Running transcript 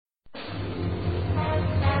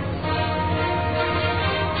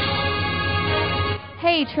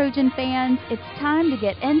Hey, Trojan fans, it's time to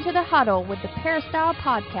get into the huddle with the Peristyle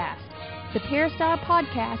Podcast. The Peristyle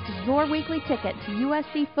Podcast is your weekly ticket to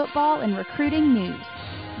USC football and recruiting news.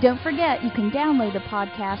 Don't forget you can download the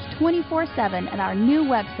podcast 24/7 at our new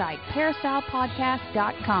website,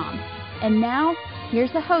 peristylepodcast.com. And now,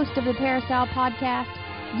 here's the host of the Peristyle Podcast,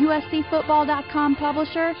 USCFootball.com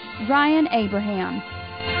publisher, Ryan Abraham.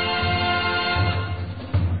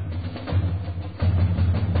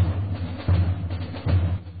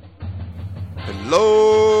 Hello,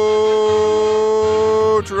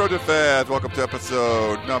 Trojan fans. Welcome to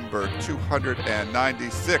episode number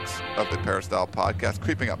 296 of the Peristyle Podcast,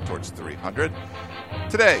 creeping up towards 300.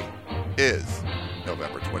 Today is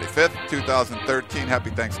November 25th, 2013. Happy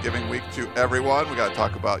Thanksgiving week to everyone. We got to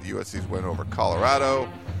talk about USC's win over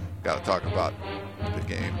Colorado. Got to talk about the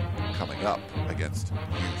game coming up against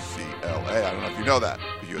UCLA. I don't know if you know that,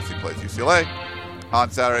 but USC plays UCLA on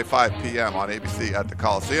Saturday, 5 p.m. on ABC at the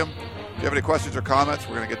Coliseum. If you have any questions or comments,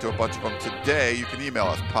 we're going to get to a bunch of them today. You can email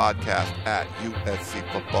us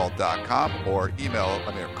podcast@uscfootball.com or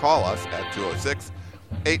call us at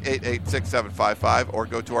 206-888-6755 or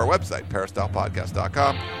go to our website,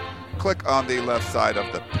 peristylepodcast.com. Click on the left side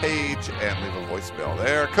of the page and leave a voicemail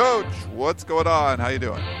there. Coach, what's going on? How you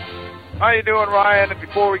doing? How you doing, Ryan? And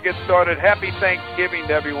before we get started, happy Thanksgiving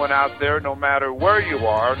to everyone out there, no matter where you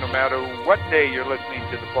are, no matter what day you're listening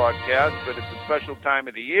to the podcast, but it's a special time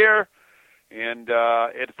of the year. And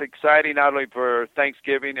it's exciting not only for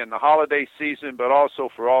Thanksgiving and the holiday season, but also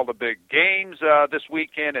for all the big games this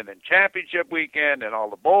weekend and then championship weekend and all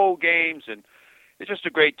the bowl games. And it's just a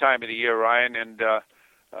great time of the year, Ryan. And,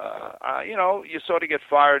 you sort of get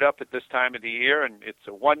fired up at this time of the year, and it's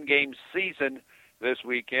a one-game season this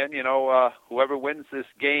weekend. Whoever wins this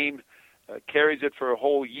game carries it for a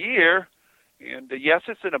whole year. And, yes,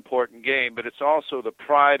 it's an important game, but it's also the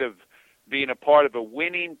pride of being a part of a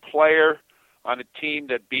winning player on a team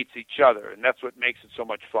that beats each other, and that's what makes it so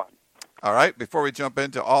much fun. All right, before we jump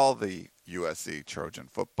into all the USC Trojan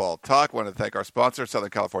football talk, I want to thank our sponsor,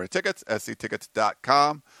 Southern California Tickets,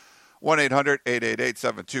 sctickets.com.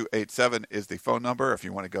 1-800-888-7287 is the phone number if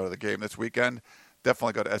you want to go to the game this weekend.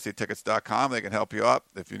 Definitely go to sctickets.com. They can help you out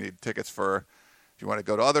if you need tickets if you want to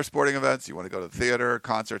go to other sporting events, you want to go to the theater,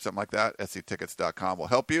 concert, something like that, sctickets.com will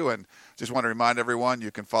help you. And just want to remind everyone,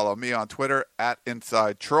 you can follow me on Twitter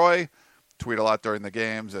 @InsideTroy. Tweet a lot during the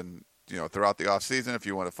games and throughout the off season if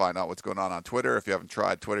you want to find out what's going on Twitter. If you haven't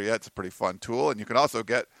tried Twitter yet, it's a pretty fun tool. And you can also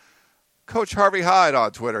get Coach Harvey Hyde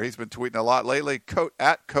on Twitter. He's been tweeting a lot lately.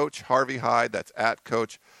 @Coach Harvey Hyde. That's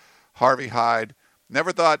 @Coach Harvey Hyde.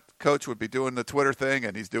 Never thought Coach would be doing the Twitter thing,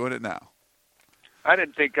 and he's doing it now. I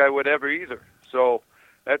didn't think I would ever either. So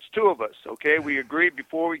that's two of us, okay? We agreed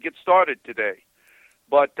before we get started today.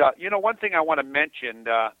 But, one thing I want to mention,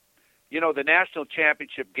 the national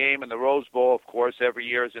championship game in the Rose Bowl, of course, every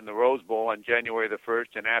year is in the Rose Bowl on January the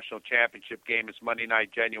 1st. The national championship game is Monday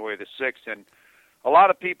night, January the 6th. And a lot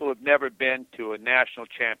of people have never been to a national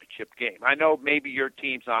championship game. I know maybe your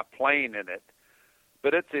team's not playing in it,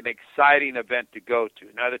 but it's an exciting event to go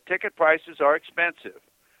to. Now, the ticket prices are expensive,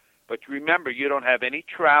 but remember, you don't have any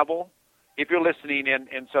travel. If you're listening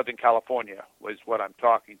in Southern California, was what I'm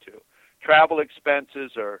talking to. Travel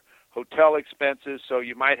expenses or hotel expenses, so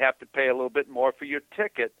you might have to pay a little bit more for your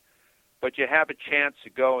ticket, but you have a chance to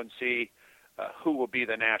go and see who will be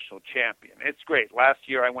the national champion. It's great. Last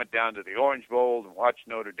year I went down to the Orange Bowl and watched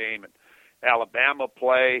Notre Dame and Alabama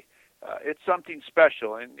play. It's something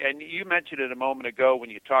special. And you mentioned it a moment ago when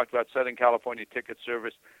you talked about Southern California Ticket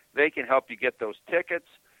Service. They can help you get those tickets.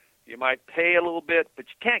 You might pay a little bit, but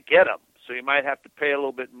you can't get them, so you might have to pay a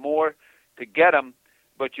little bit more to get them.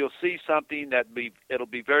 But you'll see something it'll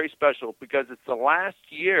be very special because it's the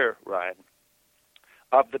last year, Ryan,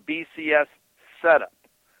 of the BCS setup,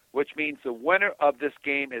 which means the winner of this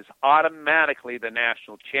game is automatically the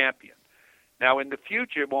national champion. Now, in the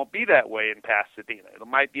future, it won't be that way in Pasadena. It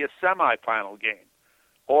might be a semifinal game.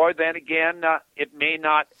 Or then again, it may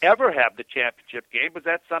not ever have the championship game, but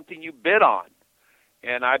that's something you bid on.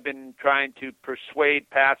 And I've been trying to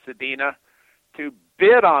persuade Pasadena to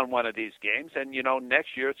bid on one of these games, and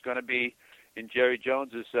next year it's going to be in Jerry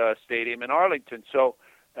Jones's stadium in Arlington. So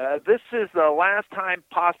this is the last time,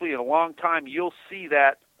 possibly in a long time, you'll see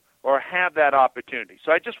that or have that opportunity.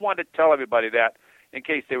 So I just wanted to tell everybody that in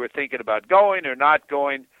case they were thinking about going or not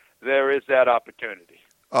going, there is that opportunity.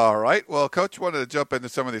 All right. Well, Coach wanted to jump into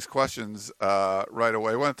some of these questions right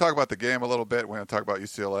away. We want to talk about the game a little bit. We want to talk about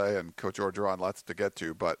UCLA and Coach Orgeron, lots to get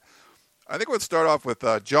to, but I think we'll start off with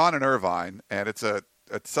John and Irvine, and it's a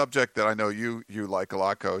subject that I know you like a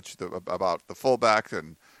lot, Coach, about the fullbacks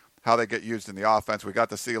and how they get used in the offense. We got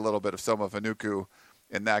to see a little bit of Soma Vanuku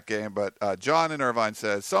in that game. But John in Irvine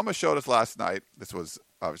says, Soma showed us last night, this was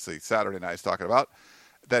obviously Saturday night he's talking about,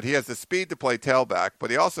 that he has the speed to play tailback,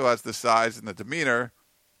 but he also has the size and the demeanor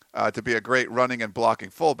to be a great running and blocking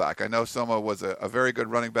fullback. I know Soma was a very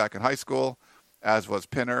good running back in high school, as was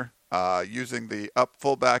Pinner. Using the up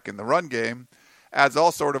fullback in the run game adds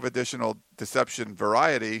all sort of additional deception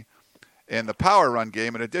variety in the power run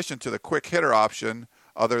game, in addition to the quick hitter option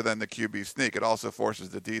other than the QB sneak. It also forces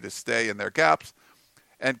the D to stay in their gaps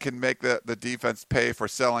and can make the defense pay for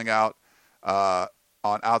selling out on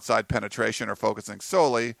outside penetration or focusing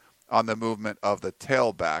solely on the movement of the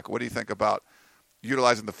tailback. What do you think about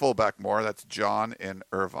utilizing the fullback more? That's John in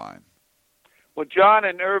Irvine. Well, John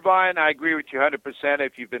in Irvine, I agree with you 100%.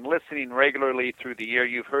 If you've been listening regularly through the year,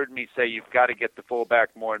 you've heard me say you've got to get the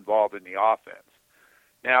fullback more involved in the offense.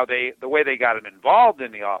 Now, the way they got him involved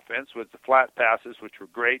in the offense was the flat passes, which were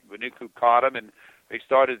great. Vanuku caught him, and they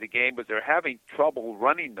started the game, but they're having trouble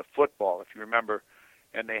running the football, if you remember,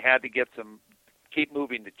 and they had to keep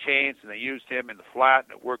moving the chains, and they used him in the flat,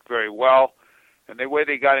 and it worked very well. And the way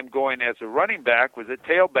they got him going as a running back was a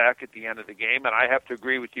tailback at the end of the game, and I have to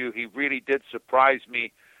agree with you, he really did surprise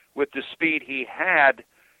me with the speed he had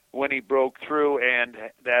when he broke through, and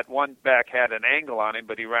that one back had an angle on him,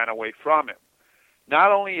 but he ran away from him.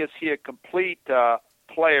 Not only is he a complete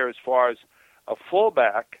player as far as a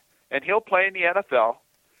fullback, and he'll play in the NFL,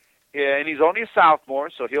 and he's only a sophomore,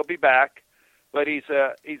 so he'll be back, but he's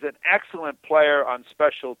an excellent player on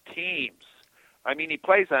special teams. I mean, he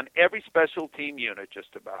plays on every special team unit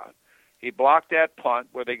just about. He blocked that punt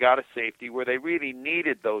where they got a safety, where they really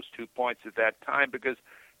needed those 2 points at that time because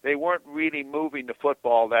they weren't really moving the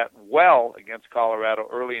football that well against Colorado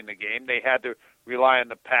early in the game. They had to rely on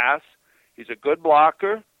the pass. He's a good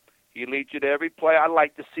blocker. He leads you to every play. I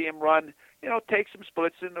like to see him run, take some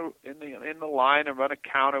splits in the line and run a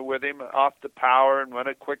counter with him off the power and run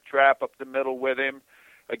a quick trap up the middle with him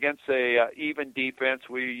against a even defense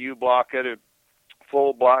where you block it or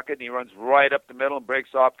full block it, and he runs right up the middle and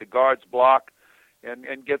breaks off the guard's block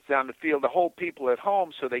and gets down the field to hold people at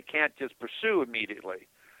home so they can't just pursue immediately.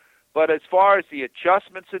 But as far as the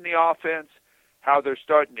adjustments in the offense, how they're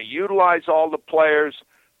starting to utilize all the players,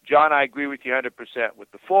 John, I agree with you 100%. With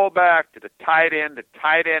the fullback to the tight end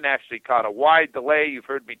actually caught a wide delay. You've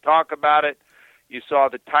heard me talk about it. You saw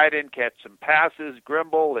the tight end catch some passes,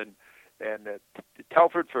 Grimble and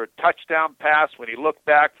Telford for a touchdown pass when he looked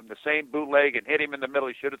back from the same bootleg and hit him in the middle.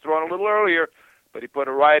 He should have thrown a little earlier, but he put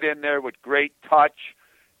it right in there with great touch.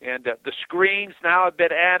 And the screens now have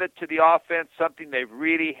been added to the offense, something they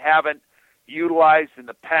really haven't utilized in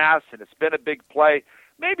the past, and it's been a big play.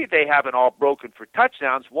 Maybe they haven't all broken for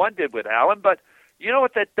touchdowns. One did with Allen, but you know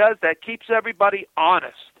what that does? That keeps everybody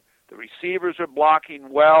honest. The receivers are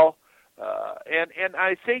blocking well, and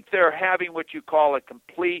I think they're having what you call a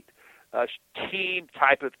complete team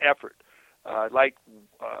type of effort.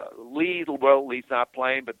 Lee's not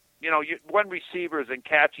playing, but one receiver isn't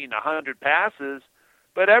catching 100 passes,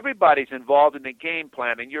 but everybody's involved in the game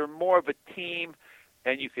plan, and you're more of a team,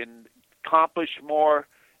 and you can accomplish more,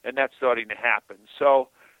 and that's starting to happen. So,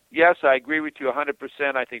 yes, I agree with you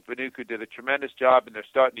 100%. I think Vanuku did a tremendous job, and they're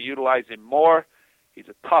starting to utilize him more. He's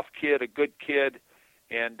a tough kid, a good kid,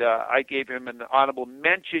 and I gave him an honorable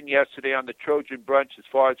mention yesterday on the Trojan Brunch as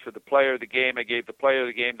far as for the player of the game. I gave the player of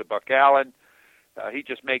the game to Buck Allen. He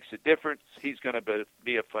just makes a difference. He's going to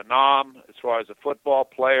be a phenom as far as a football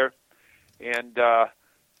player, and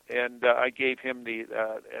I gave him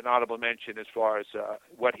an honorable mention as far as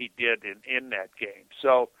what he did in that game.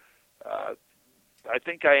 So I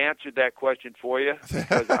think I answered that question for you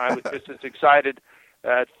because I was just as excited.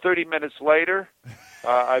 30 minutes later,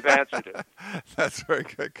 I've answered it. That's very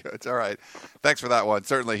good, Coach. All right. Thanks for that one.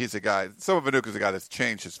 Certainly he's a guy. Soma Vanuku's a guy that's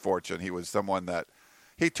changed his fortune. He was someone that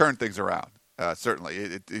he turned things around. Certainly.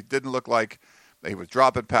 It didn't look like he was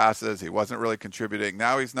dropping passes. He wasn't really contributing.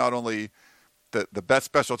 Now he's not only the best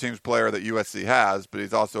special teams player that USC has, but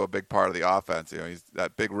he's also a big part of the offense. He's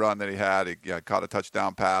that big run that he had. He caught a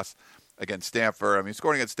touchdown pass against Stanford. I mean,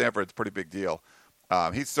 scoring against Stanford is a pretty big deal.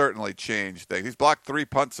 He's certainly changed things. He's blocked 3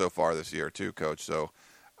 punts so far this year too, Coach. So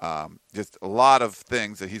just a lot of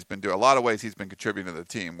things that he's been doing, a lot of ways he's been contributing to the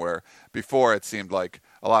team where before it seemed like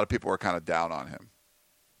a lot of people were kind of down on him.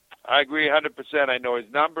 I agree 100%. I know his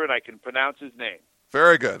number and I can pronounce his name.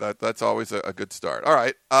 Very good. That's always a good start. All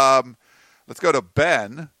right. Let's go to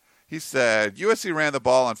Ben. He said, USC ran the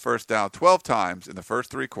ball on first down 12 times in the first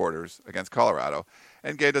 3 quarters against Colorado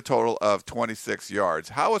and gained a total of 26 yards.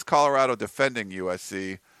 How is Colorado defending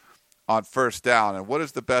USC on first down, and what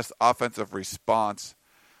is the best offensive response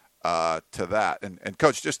to that. And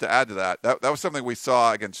Coach, just to add to that was something we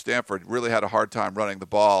saw against Stanford. Really had a hard time running the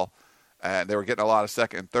ball, and they were getting a lot of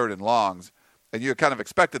second and third and longs. And you kind of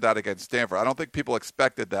expected that against Stanford. I don't think people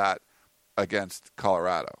expected that against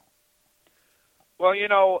Colorado. Well,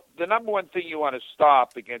 the number one thing you want to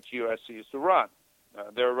stop against USC is the run.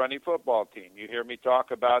 They're a running football team. You hear me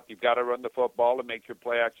talk about you've got to run the football to make your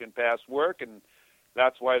play-action pass work, and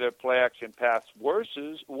that's why their play-action pass works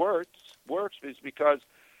is because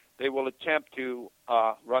they will attempt to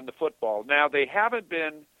run the football. Now, they haven't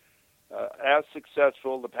been as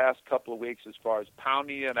successful the past couple of weeks as far as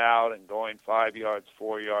pounding it out and going 5 yards,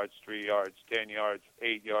 4 yards, 3 yards, 10 yards,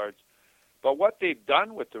 8 yards. But what they've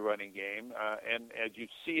done with the running game, and as you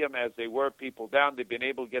see them as they wear people down, they've been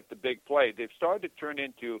able to get the big play. They've started to turn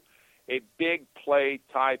into a big play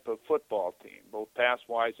type of football team, both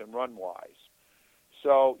pass-wise and run-wise.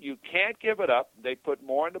 So you can't give it up. They put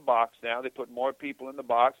more in the box now. They put more people in the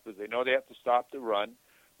box because they know they have to stop the run.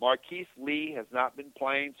 Marquise Lee has not been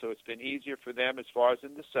playing, so it's been easier for them as far as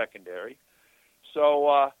in the secondary. So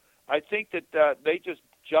I think that they just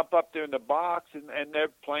jump up there in the box and they're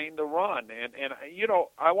playing the run. And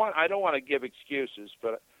I don't want to give excuses,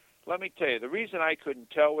 but let me tell you, the reason I couldn't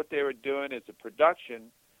tell what they were doing is the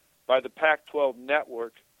production by the Pac-12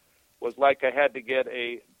 network was like I had to get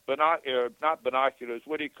a not binoculars,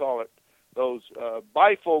 what do you call it? Those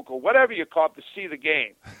bifocal, whatever you call it, to see the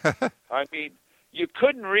game. I mean, you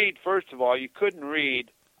couldn't read, first of all,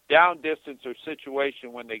 down distance or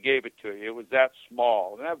situation when they gave it to you. It was that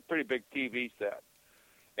small. And they have a pretty big TV set.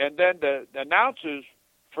 And then the announcers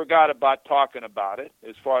forgot about talking about it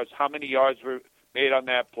as far as how many yards were made on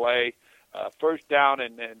that play, first down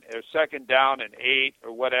or second down and 8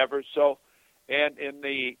 or whatever. So, and in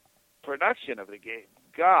the production of the game,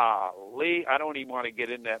 golly, I don't even want to get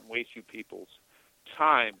in that and waste you people's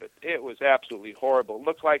time, but it was absolutely horrible. It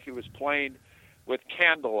looked like he was playing with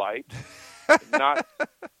candlelight.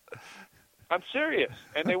 I'm serious.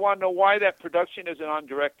 And they want to know why that production isn't on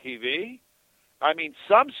DirecTV. I mean,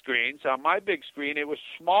 some screens, on my big screen, it was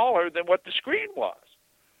smaller than what the screen was.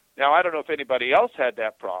 Now, I don't know if anybody else had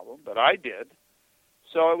that problem, but I did.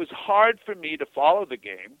 So it was hard for me to follow the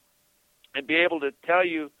game and be able to tell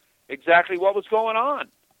you exactly what was going on.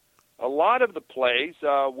 A lot of the plays,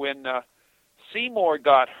 when Seymour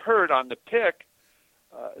got hurt on the pick,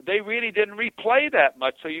 they really didn't replay that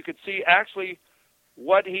much, so you could see actually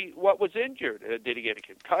what was injured. Did he get a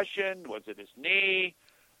concussion? Was it his knee?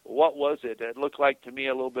 What was it? It looked like to me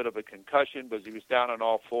a little bit of a concussion because he was down on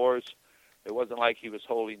all fours. It wasn't like he was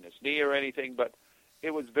holding his knee or anything, but it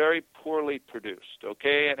was very poorly produced,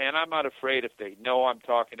 okay? And I'm not afraid if they know I'm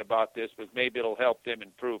talking about this, but maybe it'll help them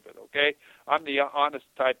improve it, okay? I'm the honest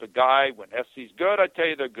type of guy. When SC's good, I tell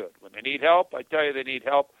you they're good. When they need help, I tell you they need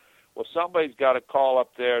help. Well, somebody's got to call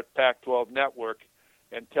up their Pac-12 network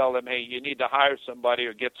and tell them, hey, you need to hire somebody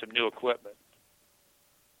or get some new equipment.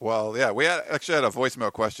 Well, yeah, we actually had a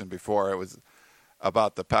voicemail question before. It was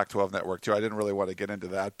about the Pac-12 network, too. I didn't really want to get into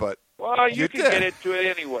that, but well, you can get into it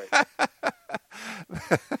anyway.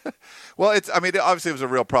 Well, obviously it was a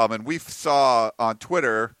real problem. And we saw on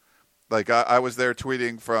Twitter, like I was there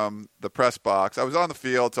tweeting from the press box. I was on the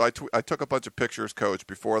field, so I took a bunch of pictures, Coach,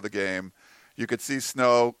 before the game. You could see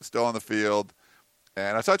snow still on the field.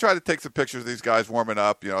 And so I tried to take some pictures of these guys warming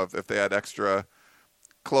up, if they had extra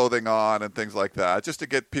clothing on and things like that, just to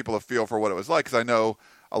get people a feel for what it was like, because I know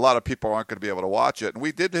a lot of people aren't going to be able to watch it. And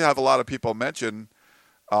we did have a lot of people mention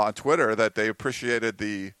on Twitter that they appreciated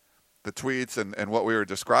the tweets and what we were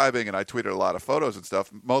describing, and I tweeted a lot of photos and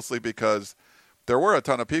stuff, mostly because there were a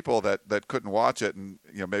ton of people that couldn't watch it, and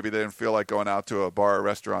maybe they didn't feel like going out to a bar or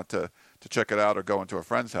restaurant to check it out or going to a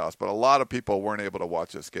friend's house. But a lot of people weren't able to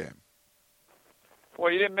watch this game.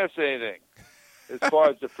 Well, you didn't miss anything as far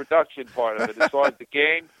as the production part of it. As far as the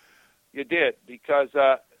game, you did, because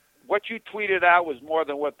what you tweeted out was more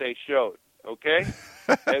than what they showed, okay?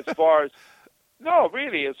 As far as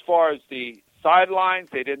the sidelines,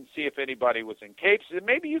 they didn't see if anybody was in capes.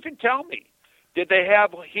 Maybe you can tell me. Did they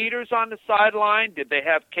have heaters on the sideline? Did they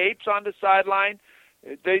have capes on the sideline?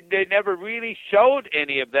 They never really showed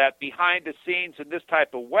any of that behind the scenes in this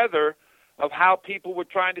type of weather of how people were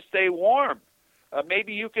trying to stay warm.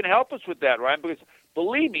 Maybe you can help us with that, Ryan, because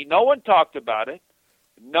believe me, no one talked about it.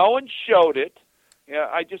 No one showed it. Yeah,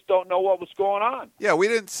 I just don't know what was going on. Yeah, we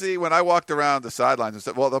didn't see when I walked around the sidelines and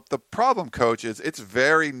said, well, the problem, Coach, is it's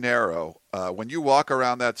very narrow. When you walk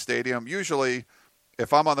around that stadium, usually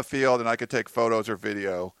if I'm on the field and I could take photos or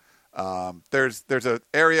video, there's an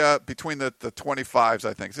area between the 25s,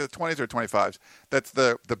 I think. Is it 20s or 25s? That's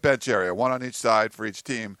the bench area, one on each side for each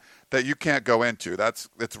team, that you can't go into. It's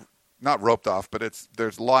not roped off, but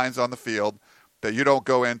there's lines on the field that you don't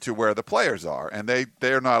go into where the players are, and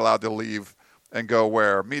they're not allowed to leave and go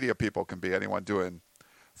where media people can be, anyone doing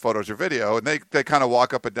photos or video, and they kind of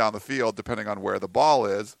walk up and down the field depending on where the ball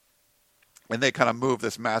is, and they kind of move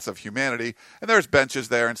this massive humanity, and there's benches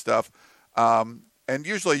there and stuff, and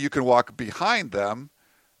usually you can walk behind them.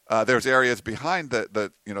 There's areas behind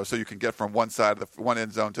the so you can get from one side of the one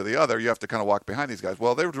end zone to the other. You have to kind of walk behind these guys.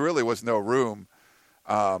 Well, there really was no room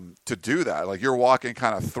to do that. Like, you're walking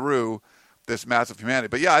kind of through this massive humanity.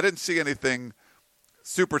 But yeah, I didn't see anything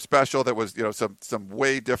super special that was, some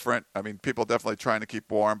way different. I mean, people definitely trying to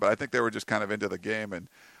keep warm, but I think they were just kind of into the game and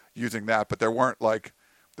using that. But there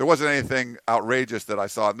wasn't anything outrageous that I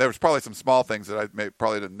saw. And there was probably some small things that I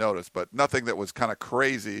probably didn't notice, but nothing that was kind of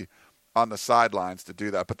crazy on the sidelines to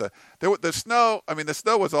do that. But the snow, the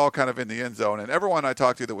snow was all kind of in the end zone, and everyone I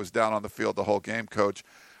talked to that was down on the field the whole game, Coach,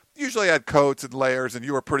 usually had coats and layers, and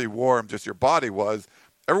you were pretty warm, just your body was.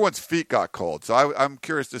 Everyone's feet got cold. So I'm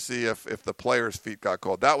curious to see if the players' feet got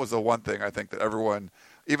cold. That was the one thing I think that everyone,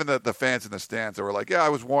 even the fans in the stands, they were like, yeah, I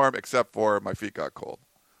was warm except for my feet got cold.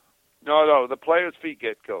 No, the players' feet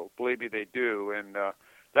get cold. Believe me, they do. And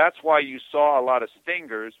that's why you saw a lot of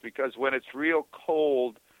stingers, because when it's real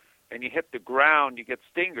cold and you hit the ground, you get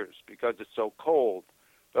stingers because it's so cold.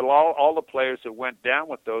 But all the players that went down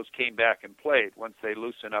with those came back and played. Once they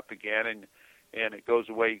loosen up again and it goes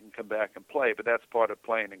away, you can come back and play. But that's part of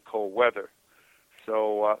playing in cold weather.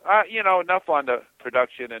 So, enough on the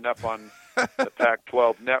production, enough on the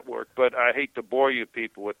Pac-12 network. But I hate to bore you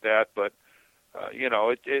people with that. But,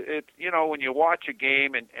 when you watch a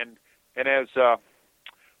game and as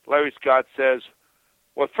Larry Scott says,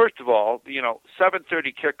 well, first of all,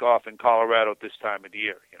 7:30 kickoff in Colorado at this time of the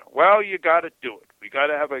year. Well, you got to do it. We got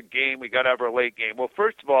to have a game. We got to have our late game. Well,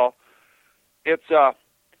 first of all, it's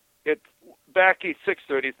back at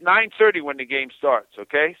 6:30. It's 9:30 when the game starts.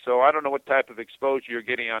 Okay, so I don't know what type of exposure you're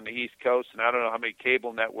getting on the East Coast, and I don't know how many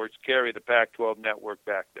cable networks carry the Pac-12 network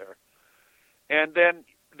back there. And then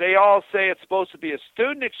they all say it's supposed to be a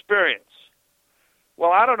student experience.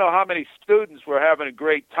 Well, I don't know how many students were having a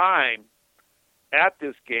great time at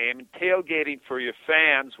this game and tailgating for your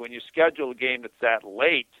fans when you schedule a game that's that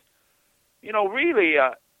late. Really,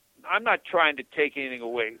 I'm not trying to take anything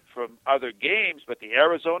away from other games, but the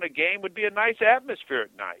Arizona game would be a nice atmosphere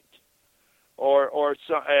at night.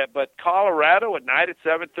 But Colorado at night at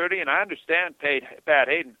 7:30, and I understand Pat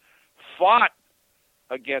Hayden fought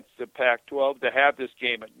against the Pac-12 to have this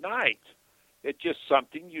game at night. It's just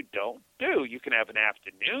something you don't do. You can have an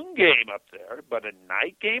afternoon game up there, but a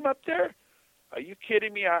night game up there? Are you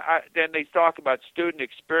kidding me? Then they talk about student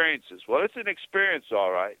experiences. Well, it's an experience,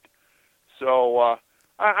 all right. So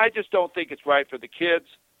I just don't think it's right for the kids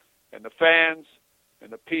and the fans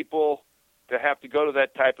and the people to have to go to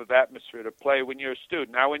that type of atmosphere to play when you're a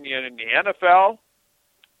student. Now, when you're in the NFL,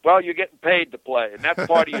 well, you're getting paid to play, and that's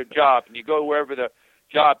part of your job, and you go wherever the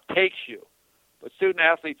job takes you. But student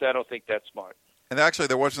athletes, I don't think that's smart. And actually,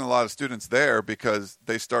 there wasn't a lot of students there because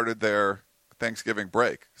they started their Thanksgiving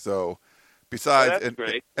break. So besides,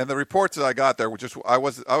 and the reports that I got there were just, I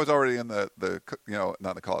was already in the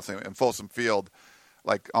not the Coliseum, in Folsom Field,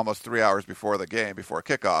 like almost 3 hours before the game, before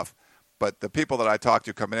kickoff. But the people that I talked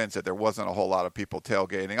to coming in said there wasn't a whole lot of people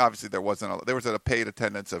tailgating. Obviously, there was a paid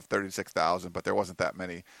attendance of 36,000, but there wasn't that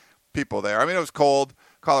many people there. I mean, it was cold.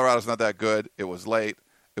 Colorado's not that good. It was late.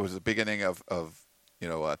 It was the beginning of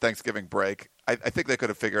Thanksgiving break. I think they could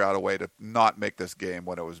have figured out a way to not make this game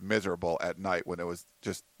when it was miserable at night, when it was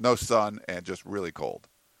just no sun and just really cold.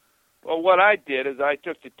 Well, what I did is I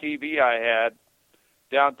took the TV I had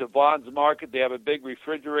down to Vaughn's Market. They have a big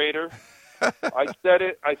refrigerator. I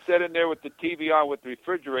sat in there with the TV on with the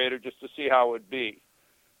refrigerator just to see how it would be.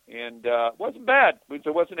 And it wasn't bad because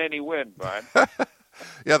there wasn't any wind, Brian.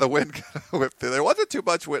 Yeah, the wind kind of whipped through. There wasn't too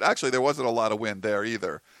much wind. Actually, there wasn't a lot of wind there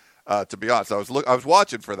either, to be honest. I was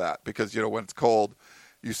watching for that because, when it's cold,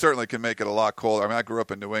 you certainly can make it a lot colder. I mean, I grew up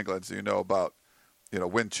in New England, so you know about,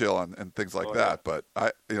 wind chill and things like that. Yeah.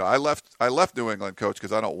 But I left New England, Coach,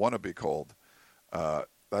 because I don't want to be cold.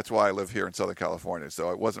 That's why I live here in Southern California. So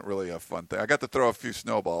it wasn't really a fun thing. I got to throw a few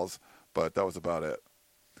snowballs, but that was about it.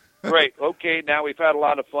 Great. Okay, now we've had a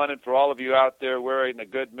lot of fun, and for all of you out there, we're in a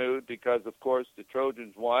good mood because, of course, the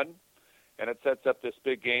Trojans won, and it sets up this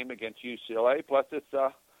big game against UCLA. Plus, it's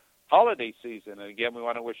holiday season, and again, we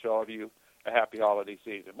want to wish all of you a happy holiday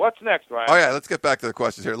season. What's next, Ryan? Oh yeah, let's get back to the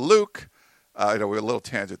questions here. Luke, we're a little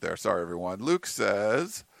tangent there. Sorry, everyone. Luke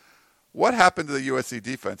says, "What happened to the USC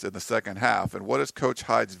defense in the second half, and what is Coach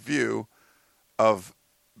Hyde's view of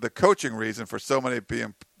the coaching reason for so many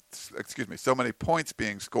points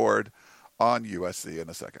being scored on USC in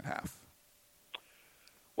the second half?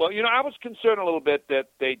 Well, I was concerned a little bit that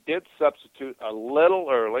they did substitute a little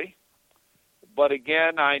early. But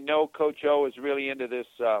again, I know Coach O is really into this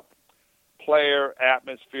player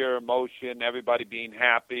atmosphere, emotion, everybody being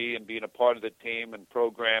happy and being a part of the team and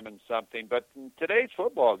programming something. But in today's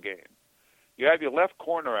football game, you have your left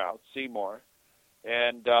corner out, Seymour,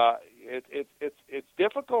 and it's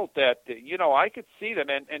difficult that, I could see them.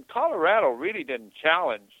 And Colorado really didn't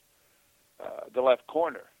challenge the left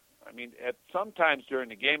corner. I mean, at sometimes during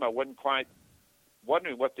the game, I wasn't quite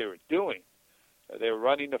wondering what they were doing. They were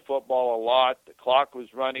running the football a lot. The clock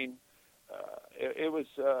was running.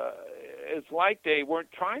 It's like they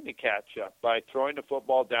weren't trying to catch up by throwing the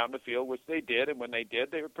football down the field, which they did, and when they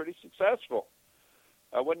did, they were pretty successful.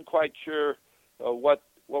 I wasn't quite sure what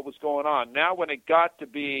was going on. Now, when it got to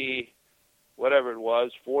be whatever it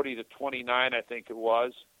was, 40-29, I think it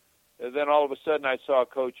was, and then all of a sudden I saw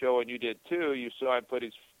Coach O, and you did too. You saw him put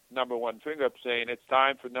his number one finger up, saying it's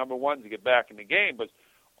time for number one to get back in the game. But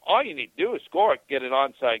all you need to do is score it, get an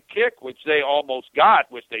onside kick, which they almost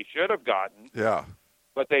got, which they should have gotten. Yeah.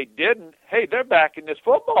 But they didn't. Hey, they're back in this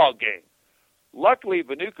football game. Luckily,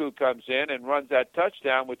 Vanuku comes in and runs that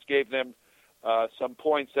touchdown, which gave them some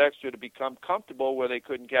points extra to become comfortable where they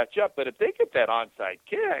couldn't catch up. But if they get that onside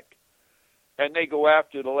kick and they go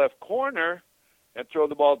after the left corner and throw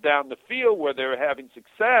the ball down the field where they're having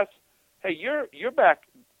success, hey, you're back.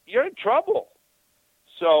 You're in trouble.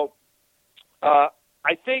 So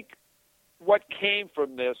I think what came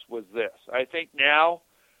from this was this. I think now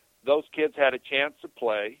those kids had a chance to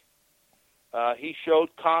play. He showed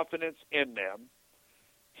confidence in them.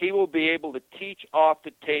 He will be able to teach off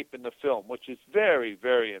the tape in the film, which is very,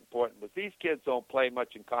 very important. But these kids don't play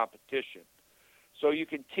much in competition. So you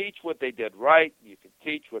can teach what they did right. You can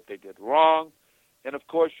teach what they did wrong. And, of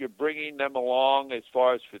course, you're bringing them along as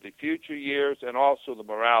far as for the future years and also the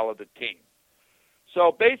morale of the team.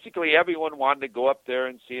 So basically everyone wanted to go up there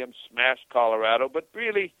and see him smash Colorado. But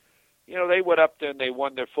really, they went up there and they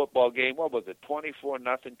won their football game. What was it, 24-0,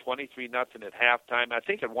 23-0 at halftime? I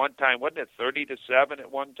think at one time, wasn't it 30-7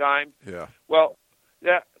 at one time? Yeah. Well,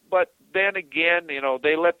 yeah, but then again,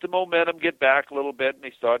 they let the momentum get back a little bit and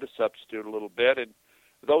they started to substitute a little bit. And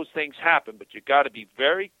those things happen. But you got to be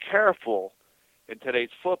very careful in today's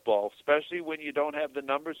football, especially when you don't have the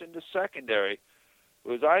numbers in the secondary.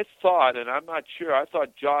 Because I thought, and I'm not sure, I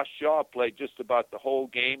thought Josh Shaw played just about the whole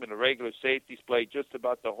game and the regular safeties played just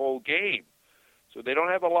about the whole game. So they don't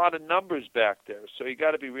have a lot of numbers back there. So you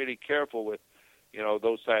got to be really careful with,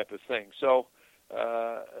 those type of things. So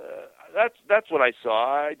that's what I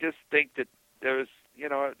saw. I just think that there's,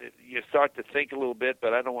 you start to think a little bit,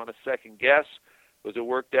 but I don't want to second guess. Was it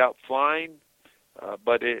worked out fine?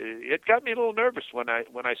 But it got me a little nervous when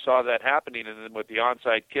I saw that happening, and then with the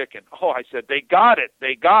onside kick, and I said they got it.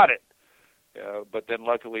 But then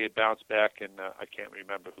luckily it bounced back, and I can't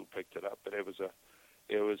remember who picked it up, but it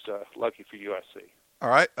was lucky for USC. All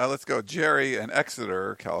right, let's go. Jerry in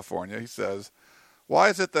Exeter, California. He says, "Why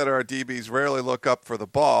is it that our DBs rarely look up for the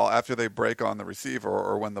ball after they break on the receiver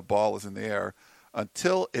or when the ball is in the air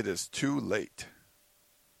until it is too late?"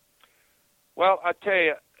 Well, I tell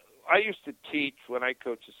you, I used to teach when I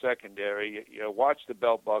coached the secondary. Watch the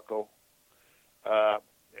belt buckle,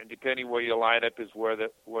 and depending where your lineup is,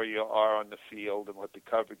 where you are on the field and what the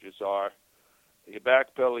coverages are. Your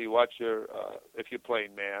back pedal, you watch your. If you're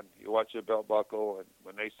playing man, you watch your belt buckle, and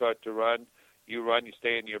when they start to run. You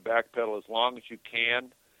stay in your back pedal as long as you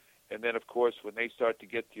can, and then of course when they start to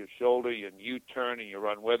get to your shoulder, you turn and you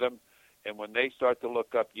run with them. And when they start to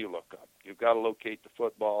look up, you look up. You've got to locate the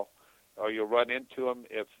football. Or you'll run into them.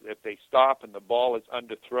 If they stop and the ball is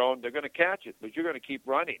underthrown, they're going to catch it, but you're going to keep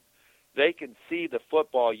running. They can see the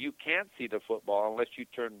football. You can't see the football unless you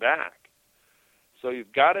turn back. So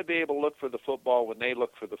you've got to be able to look for the football when they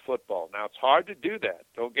look for the football. Now, it's hard to do that.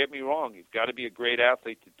 Don't get me wrong. You've got to be a great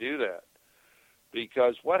athlete to do that.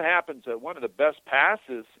 Because what happens, one of the best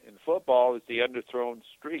passes in football is the underthrown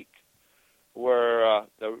streak, where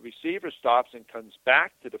the receiver stops and comes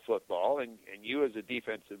back to the football, and you as a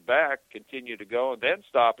defensive back continue to go and then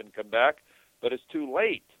stop and come back, but it's too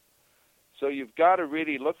late. So you've got to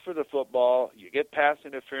really look for the football. You get pass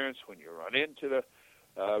interference when you run into the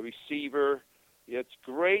receiver. It's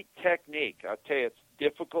great technique. I'll tell you, it's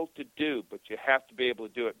difficult to do, but you have to be able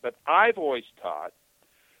to do it. But I've always taught,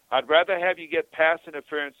 I'd rather have you get pass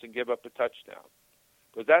interference than give up a touchdown,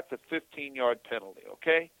 because that's a 15-yard penalty,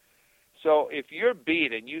 okay? So if you're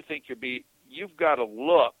beat and you think you're beat, you've got to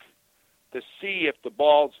look to see if the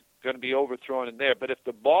ball's going to be overthrown in there. But if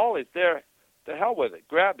the ball is there, the hell with it.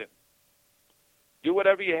 Grab him. Do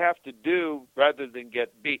whatever you have to do rather than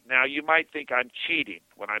get beat. Now, you might think I'm cheating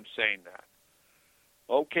when I'm saying that.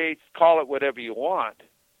 Okay, call it whatever you want,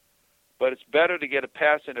 but it's better to get a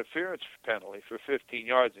pass interference penalty for 15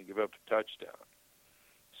 yards than give up a touchdown.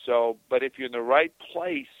 So, but if you're in the right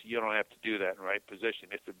place, you don't have to do that in the right position.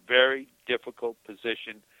 It's a very difficult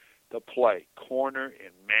position to play. Corner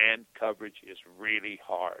and man coverage is really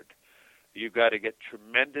hard. You've got to get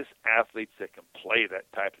tremendous athletes that can play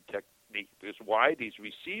that type of technique. Because why? These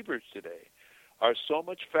receivers today are so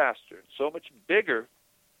much faster, so much bigger,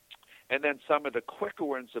 and then some of the quicker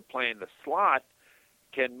ones that play in the slot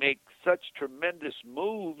can make such tremendous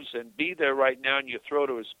moves and be there right now and you throw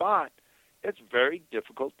to a spot. It's very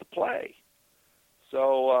difficult to play.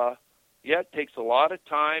 So, yeah, it takes a lot of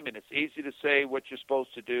time, and it's easy to say what you're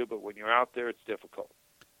supposed to do, but when you're out there, it's difficult.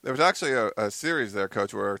 There was actually a series there,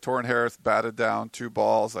 Coach, where Torrin Harris batted down 2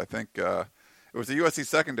 balls. I think it was the USC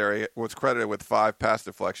secondary was credited with 5 pass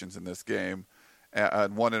deflections in this game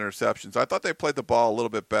and 1 interception. So I thought they played the ball a little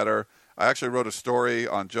bit better. I actually wrote a story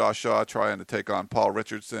on Josh Shaw trying to take on Paul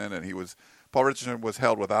Richardson, and Paul Richardson was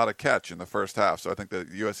held without a catch in the first half. So I think the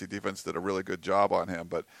USC defense did a really good job on him.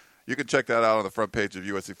 But you can check that out on the front page of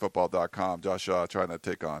USCfootball.com. Josh Shaw trying to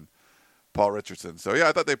take on Paul Richardson. So, yeah,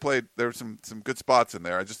 I thought there were some good spots in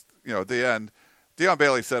there. I just, at the end, Deion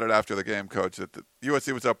Bailey said it after the game, Coach, that the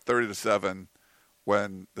USC was up 30-7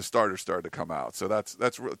 when the starters started to come out. So that's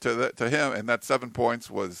to him, and that 7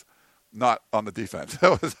 points was not on the defense.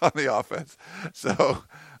 It was on the offense. So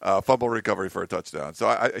fumble recovery for a touchdown.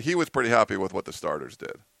 So he was pretty happy with what the starters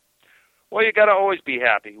did. Well, you got to always be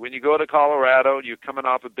happy. When you go to Colorado, you're coming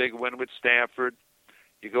off a big win with Stanford.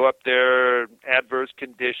 You go up there, adverse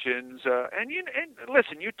conditions. And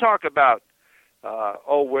listen, you talk about,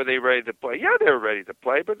 were they ready to play? Yeah, they were ready to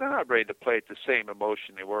play, but they're not ready to play at the same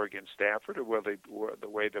emotion they were against Stanford or where they were the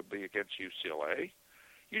way they'll be against UCLA.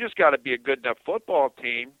 You just got to be a good enough football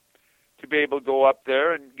team to be able to go up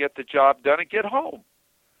there and get the job done and get home.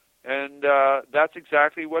 And that's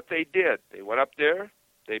exactly what they did. They went up there,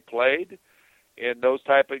 they played in those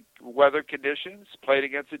type of weather conditions, played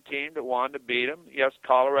against a team that wanted to beat them. Yes,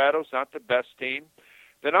 Colorado's not the best team.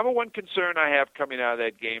 The number one concern I have coming out of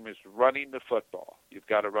that game is running the football. You've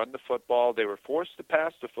got to run the football. They were forced to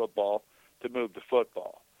pass the football to move the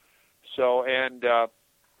football. So, and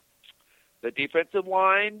the defensive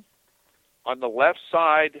line on the left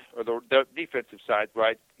side, or the defensive side,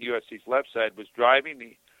 right, USC's left side, was driving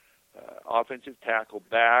the offensive tackle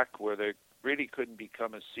back where they really couldn't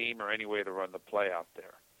become a seam or any way to run the play out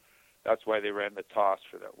there. That's why they ran the toss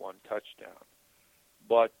for that 1 touchdown.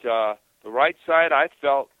 But the right side, I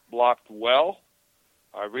felt blocked well.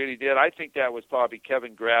 I really did. I think that was probably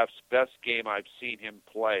Kevin Graff's best game I've seen him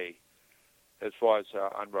play as far as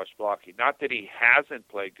on-rush blocking. Not that he hasn't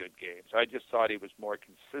played good games. I just thought he was more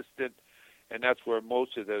consistent, and that's where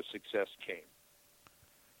most of their success came.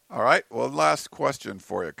 All right. Well, last question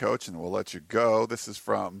for you, Coach, and we'll let you go. This is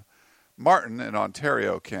from Martin in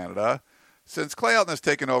Ontario, Canada. Since Clay Helton has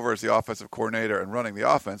taken over as the offensive coordinator and running the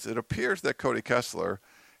offense, it appears that Cody Kessler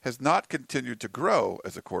has not continued to grow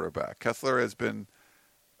as a quarterback. Kessler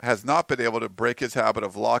has not been able to break his habit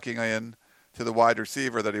of locking in to the wide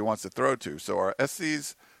receiver that he wants to throw to. So are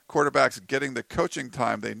SC's quarterbacks getting the coaching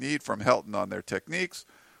time they need from Helton on their techniques,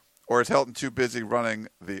 or is Helton too busy running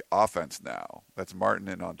the offense now? That's Martin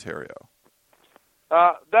in Ontario.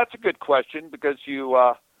 That's a good question because you,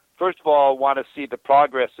 first of all, want to see the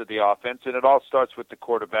progress of the offense, and it all starts with the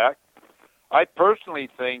quarterback. I personally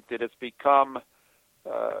think that it's become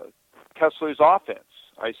Kessler's offense.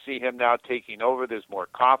 I see him now taking over. There's more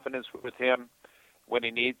confidence with him when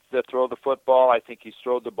he needs to throw the football. I think he's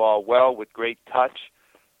thrown the ball well with great touch.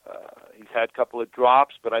 He's had a couple of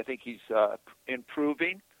drops, but I think he's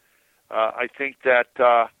improving. I think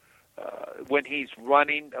that when he's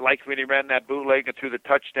running, like when he ran that bootleg and threw the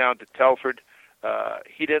touchdown to Telford,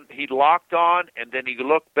 he locked on, and then he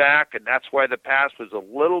looked back, and that's why the pass was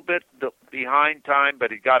a little bit behind time, but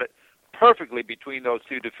he got it perfectly between those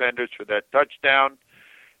 2 defenders for that touchdown.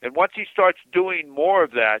 And once he starts doing more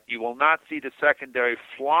of that, you will not see the secondary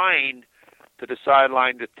flying to the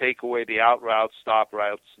sideline to take away the out routes, stop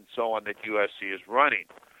routes, and so on that USC is running.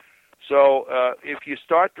 So if you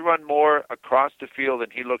start to run more across the field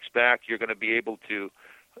and he looks back, you're going to be able to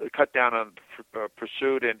cut down on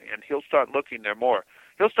pursuit, and he'll start looking there more.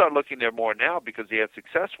 He'll start looking there more now because he has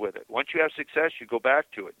success with it. Once you have success, you go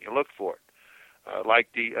back to it and you look for it. Like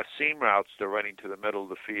the seam routes they're running to the middle of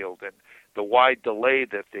the field and the wide delay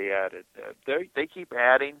that they added. They keep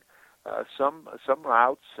adding some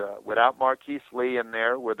routes without Marquise Lee in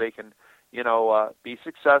there where they can, be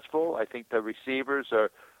successful. I think the receivers are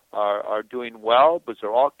are doing well, but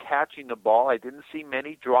they're all catching the ball. I didn't see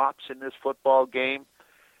many drops in this football game.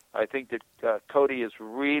 I think that Cody is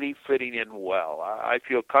really fitting in well. I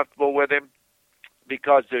feel comfortable with him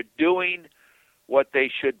because they're doing what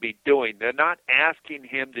they should be doing. They're not asking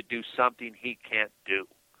him to do something he can't do.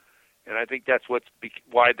 And I think that's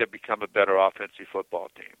why they've become a better offensive football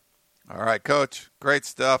team. All right, Coach, great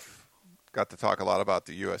stuff. Got to talk a lot about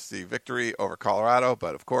the USC victory over Colorado,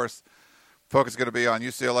 but of course, focus is going to be on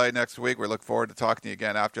UCLA next week. We look forward to talking to you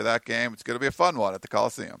again after that game. It's going to be a fun one at the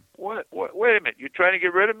Coliseum. Wait a minute. You're trying to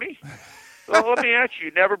get rid of me? Well, let me ask you.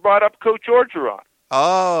 You never brought up Coach Orgeron.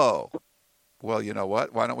 Oh. Well, you know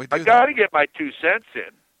what? Why don't we do that? I got to get my 2 cents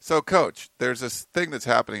in. So, Coach, there's this thing that's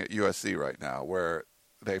happening at USC right now where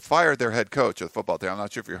they fired their head coach of the football team. I'm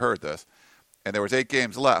not sure if you heard this. And there was 8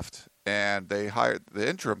 games left. And they hired the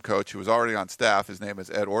interim coach who was already on staff. His name is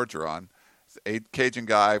Ed Orgeron. He's a Cajun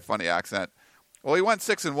guy, funny accent. Well, he went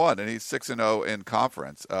 6-1, and he's 6-0 in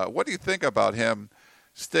conference. What do you think about him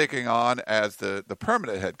sticking on as the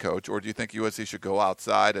permanent head coach, or do you think USC should go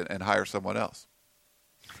outside and hire someone else?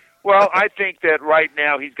 Well, I think that right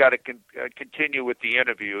now he's got to continue with the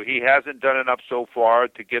interview. He hasn't done enough so far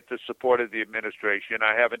to get the support of the administration.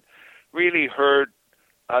 I haven't really heard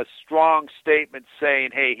a strong statement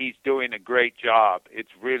saying, hey, he's doing a great job.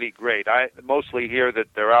 It's really great. I mostly hear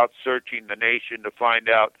that they're out searching the nation to find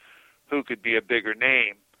out who could be a bigger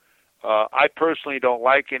name. I personally don't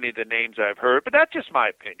like any of the names I've heard, but that's just my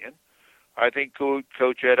opinion. I think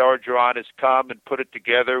Coach Ed Orgeron has come and put it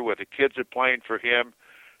together where the kids are playing for him.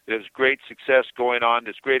 There's great success going on.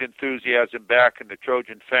 There's great enthusiasm back in the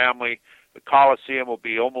Trojan family. The Coliseum will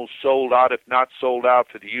be almost sold out, if not sold out,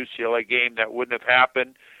 for the UCLA game. That wouldn't have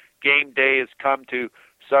happened. Game day has come to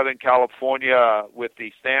Southern California with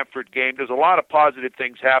the Stanford game. There's a lot of positive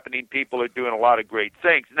things happening. People are doing a lot of great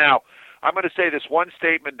things. Now, I'm going to say this one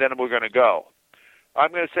statement, then we're going to go.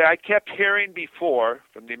 I'm going to say I kept hearing before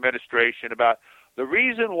from the administration about the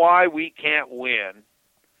reason why we can't win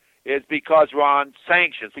is because we're on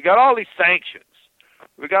sanctions. We got all these sanctions.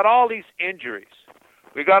 We got all these injuries.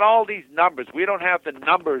 We got all these numbers. We don't have the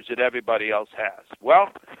numbers that everybody else has. Well,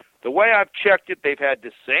 the way I've checked it, they've had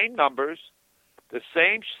the same numbers, the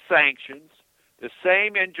same sanctions, the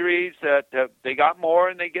same injuries that they got more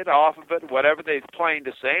and they get off of it, whatever. They're playing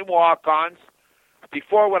the same walk-ons.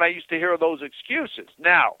 Before, when I used to hear those excuses.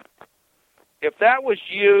 Now, if that was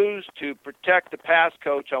used to protect the past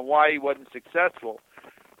coach on why he wasn't successful,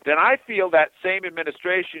 then I feel that same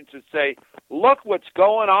administration should say, look what's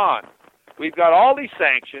going on. We've got all these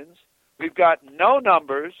sanctions. We've got no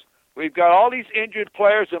numbers. We've got all these injured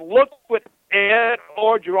players, and look what Ed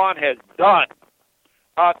Orgeron has done.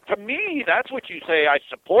 To me, that's what you say, I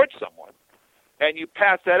support someone, and you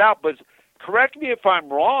pass that out. But correct me if I'm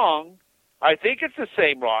wrong, I think it's the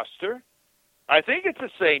same roster. I think it's the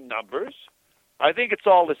same numbers. I think it's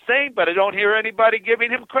all the same, but I don't hear anybody giving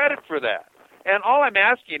him credit for that. And all I'm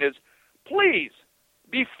asking is, please,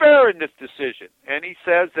 be fair in this decision. And he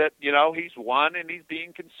says that, he's won and he's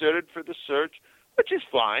being considered for the search, which is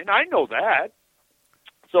fine. I know that.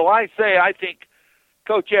 So I think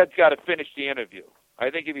Coach Ed's got to finish the interview. I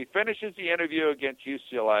think if he finishes the interview against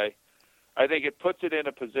UCLA, I think it puts it in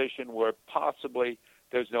a position where possibly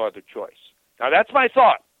there's no other choice. Now, that's my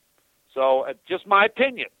thought. So just my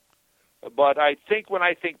opinion. But I think when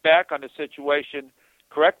I think back on the situation,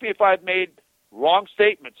 correct me if I've made wrong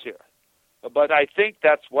statements here, but I think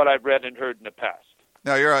that's what I've read and heard in the past.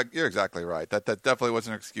 No, you're exactly right. That definitely was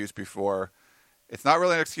an excuse before. It's not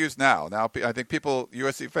really an excuse now. Now I think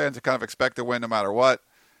USC fans kind of expect to win no matter what.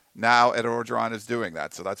 Now Ed Orgeron is doing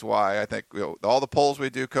that, so that's why I think all the polls we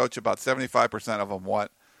do, Coach, about 75% of them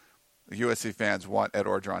USC fans want Ed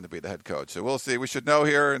Orgeron to be the head coach. So we'll see. We should know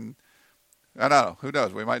here, and I don't know. Who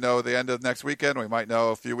knows? We might know the end of next weekend. We might know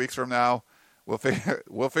a few weeks from now. We'll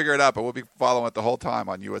figure it out, but we'll be following it the whole time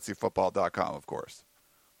on USCFootball.com, of course.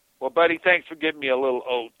 Well, buddy, thanks for giving me a little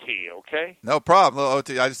OT. Okay. No problem, little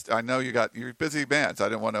OT. I know you're a busy man, so I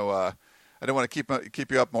didn't want to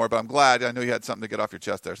keep you up more. But I'm glad. I knew you had something to get off your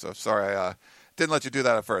chest there. So sorry I didn't let you do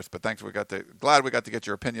that at first. But thanks. Glad we got to get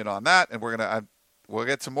your opinion on that, and we'll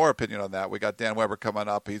get some more opinion on that. We got Dan Weber coming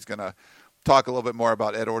up. He's gonna talk a little bit more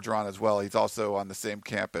about Ed Orgeron as well. He's also on the same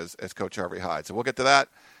camp as Coach Harvey Hyde. So we'll get to that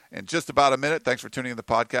in just about a minute. Thanks for tuning in to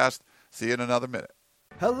the podcast. See you in another minute.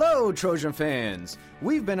 Hello, Trojan fans.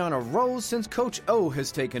 We've been on a roll since Coach O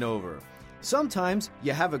has taken over. Sometimes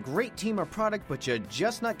you have a great team or product, but you're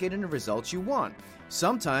just not getting the results you want.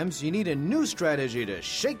 Sometimes you need a new strategy to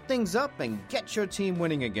shake things up and get your team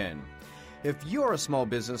winning again. If you're a small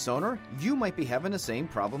business owner, you might be having the same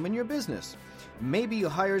problem in your business. Maybe you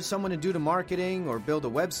hired someone to do the marketing or build a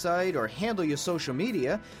website or handle your social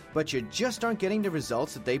media, but you just aren't getting the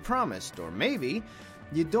results that they promised. Or maybe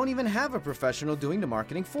you don't even have a professional doing the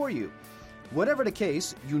marketing for you. Whatever the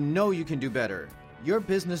case, you know you can do better. Your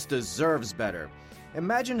business deserves better.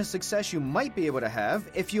 Imagine the success you might be able to have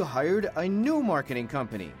if you hired a new marketing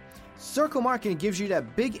company. Circle Marketing gives you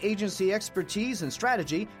that big agency expertise and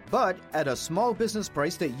strategy, but at a small business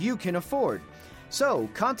price that you can afford. So,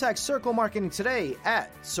 contact Circle Marketing today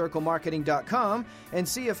at circlemarketing.com and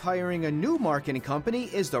see if hiring a new marketing company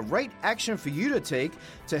is the right action for you to take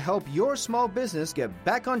to help your small business get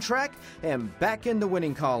back on track and back in the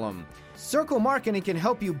winning column. Circle Marketing can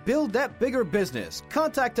help you build that bigger business.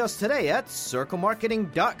 Contact us today at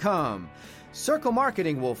circlemarketing.com. Circle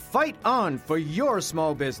Marketing will fight on for your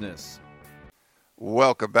small business.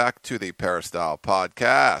 Welcome back to the Peristyle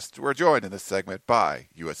Podcast. We're joined in this segment by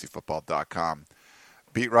USCFootball.com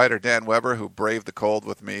beat writer Dan Weber, who braved the cold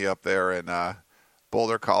with me up there in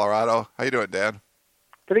Boulder, Colorado. How you doing, Dan?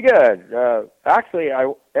 Pretty good. Actually,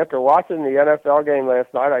 after watching the NFL game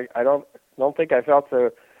last night, I don't think I felt so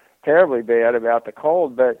terribly bad about the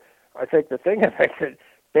cold. But I think the thing that makes it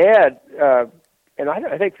bad, and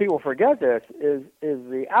I think people forget this, is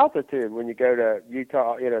the altitude when you go to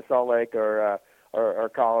Utah, Salt Lake or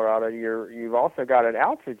Colorado. You've also got an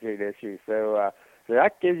altitude issue, so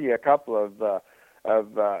that gives you a couple of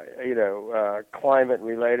climate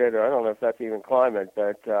related, or I don't know if that's even climate,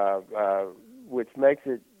 but which makes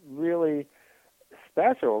it really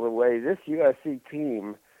special the way this USC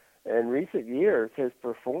team in recent years has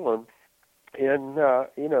performed in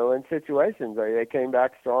situations. They came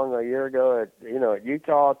back strong a year ago at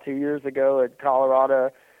Utah, 2 years ago at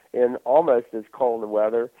Colorado in almost as cold a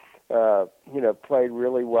weather. Played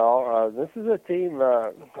really well. This is a team,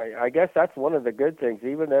 I guess that's one of the good things,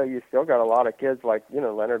 even though you still got a lot of kids like,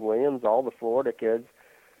 Leonard Williams, all the Florida kids.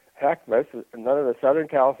 Heck, none of the Southern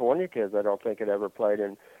California kids I don't think had ever played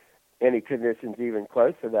in any conditions even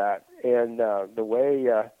close to that. And the way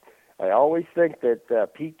I always think that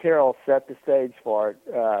Pete Carroll set the stage for it,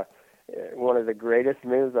 one of the greatest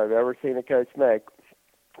moves I've ever seen a coach make.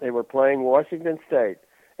 They were playing Washington State,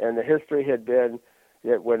 and the history had been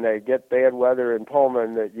that when they get bad weather in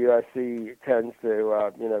Pullman, that USC tends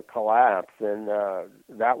to, collapse. And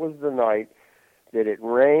that was the night that it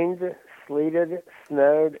rained, sleeted,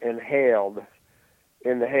 snowed, and hailed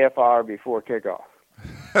in the half hour before kickoff.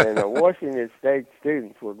 And the Washington State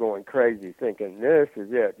students were going crazy, thinking, this is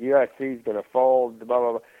it. USC's going to fold, blah,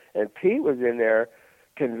 blah, blah. And Pete was in there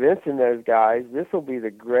convincing those guys, this will be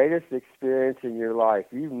the greatest experience in your life.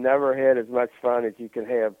 You've never had as much fun as you can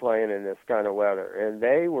have playing in this kind of weather. And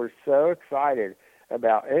they were so excited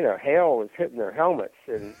about, hail was hitting their helmets.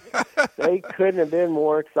 And they couldn't have been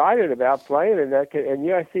more excited about playing in that. And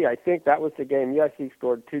USC, I think that was the game. USC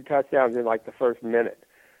scored 2 touchdowns in like the first minute.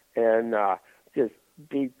 And just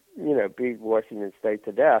beat Washington State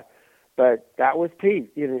to death. But that was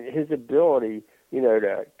Pete, his ability,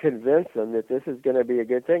 to convince them that this is going to be a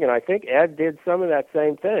good thing. And I think Ed did some of that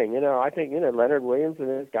same thing. I think, Leonard Williams and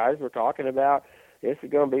his guys were talking about this is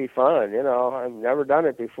going to be fun. I've never done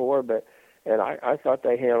it before, and I thought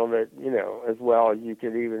they handled it, as well as you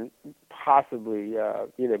could even possibly,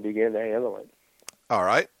 begin to handle it. All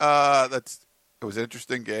right. It was an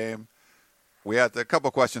interesting game. We had a couple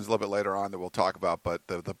of questions a little bit later on that we'll talk about, but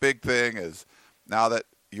the big thing is now that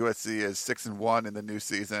USC is 6-1 in the new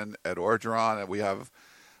season at Orgeron, and we have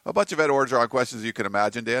a bunch of Ed Orgeron questions you can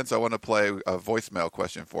imagine, Dan. So I want to play a voicemail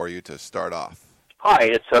question for you to start off. Hi,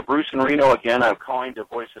 it's Bruce in Reno again. I'm calling to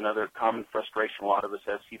voice another common frustration a lot of us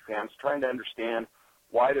SC fans trying to understand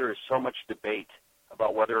why there is so much debate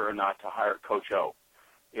about whether or not to hire Coach O.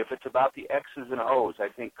 If it's about the X's and O's, I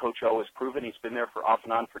think Coach O has proven he's been there for off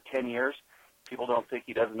and on for 10 years. People don't think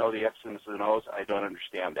he doesn't know the X's and O's. I don't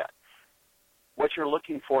understand that. What you're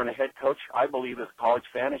looking for in a head coach, I believe as a college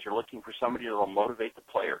fan, is you're looking for somebody that will motivate the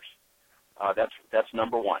players. That's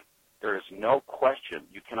number one. There is no question,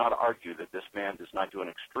 you cannot argue that this man does not do an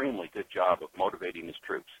extremely good job of motivating his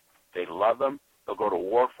troops. They love him. They'll go to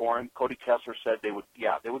war for him. Cody Kessler said they would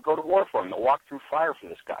go to war for him. They'll walk through fire for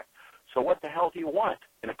this guy. So what the hell do you want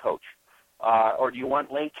in a coach? Or do you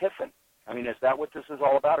want Lane Kiffin? I mean, is that what this is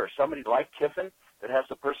all about? Or somebody like Kiffin that has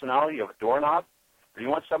the personality of a doorknob? Or you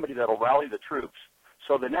want somebody that will rally the troops?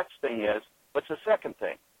 So the next thing is, what's the second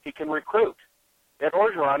thing? He can recruit. Ed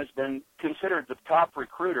Orgeron has been considered the top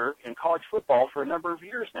recruiter in college football for a number of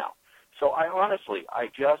years now. So I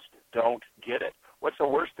just don't get it. What's the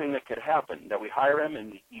worst thing that could happen? That we hire him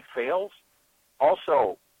and he fails?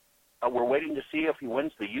 Also, we're waiting to see if he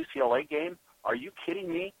wins the UCLA game. Are you kidding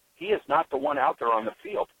me? He is not the one out there on the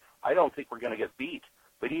field. I don't think we're going to get beat.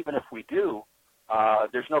 But even if we do,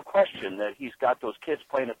 there's no question that he's got those kids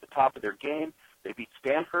playing at the top of their game. They beat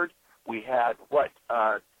Stanford. We had,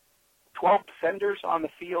 12 defenders on the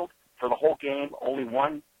field for the whole game. Only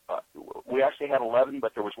one. We actually had 11,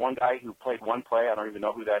 but there was one guy who played one play. I don't even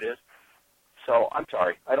know who that is. So I'm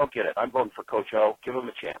sorry. I don't get it. I'm voting for Coach O. Give him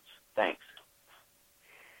a chance. Thanks.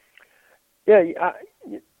 Yeah,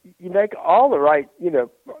 you make all the right,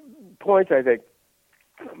 points, I think.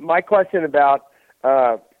 My question about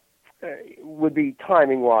would be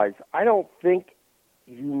timing-wise. I don't think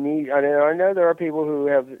you need – I know there are people who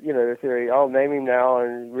have, the theory, name him now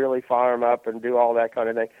and really fire him up and do all that kind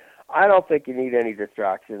of thing. I don't think you need any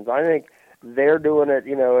distractions. I think they're doing it,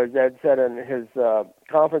 as Ed said in his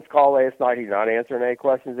conference call last night, he's not answering any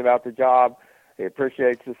questions about the job. He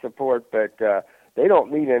appreciates the support, but they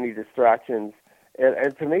don't need any distractions.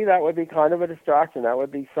 And to me, that would be kind of a distraction. That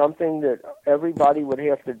would be something that everybody would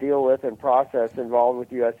have to deal with and process involved with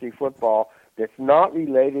USC football that's not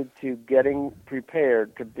related to getting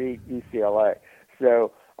prepared to beat UCLA.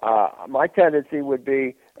 So my tendency would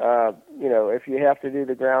be, if you have to do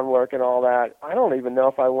the groundwork and all that, I don't even know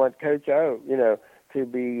if I want Coach O, to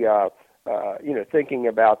be, thinking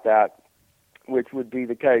about that, which would be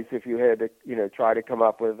the case if you had to, try to come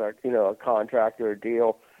up with a contract or a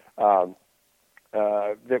deal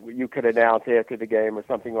that you could announce after the game or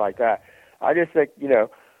something like that. I just think,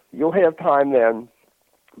 you'll have time then.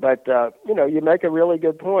 But, you make a really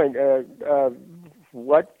good point.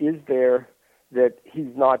 What is there that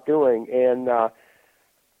he's not doing? And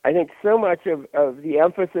I think so much of the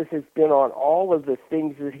emphasis has been on all of the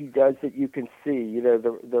things that he does that you can see,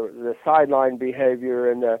 the sideline behavior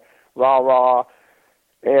and the rah-rah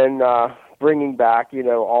and bringing back,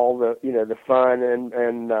 all the, the fun and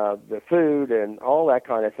the food and all that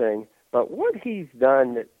kind of thing. But what he's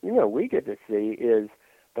done that, we get to see is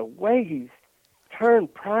the way he's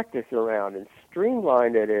turned practice around and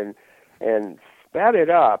streamlined it and sped it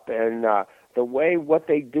up, and the way what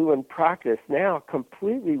they do in practice now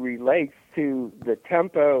completely relates to the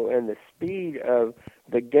tempo and the speed of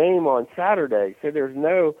the game on Saturday. So there's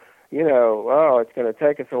no, it's going to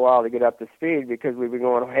take us a while to get up to speed because we've been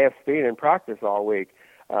going half speed in practice all week.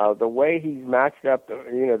 The way he's matched up,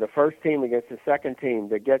 the first team against the second team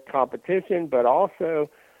to get competition, but also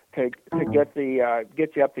to get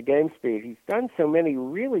you up to game speed. He's done so many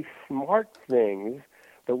really smart things.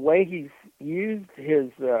 The way he's used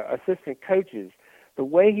his assistant coaches, the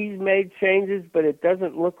way he's made changes, but it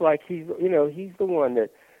doesn't look like he's the one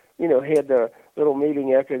that, had the little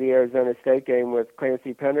meeting after the Arizona State game with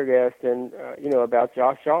Clancy Pendergast and, about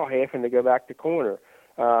Josh Shaw having to go back to corner.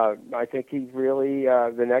 I think he's really,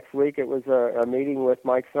 the next week it was a meeting with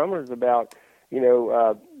Mike Summers about,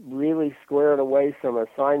 really squaring away some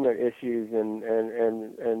assignment issues and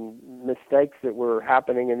mistakes that were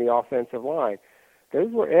happening in the offensive line.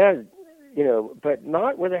 Those were Ed, but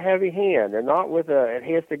not with a heavy hand and not with it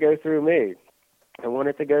has to go through me. I want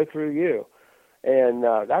it to go through you. And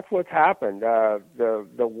that's what's happened. The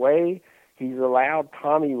way he's allowed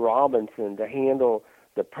Tommy Robinson to handle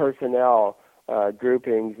the personnel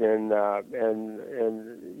groupings and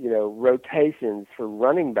rotations for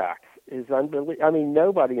running backs is unbelievable. I mean,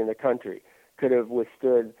 nobody in the country could have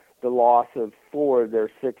withstood the loss of 4 of their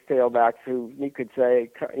 6 tailbacks who you could say,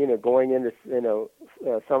 going into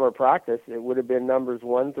summer practice, it would have been numbers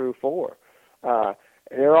 1 through 4. And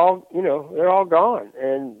they're all gone,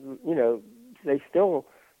 and they still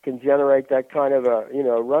can generate that kind of a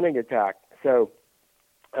running attack. So,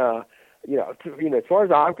 as far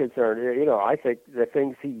as I'm concerned, I think the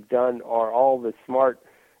things he's done are all the smart,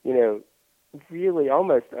 really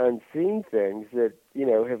almost unseen things that,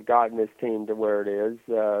 have gotten this team to where it is,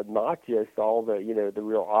 not just all the, the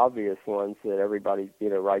real obvious ones that everybody,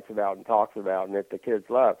 writes about and talks about and that the kids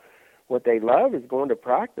love. What they love is going to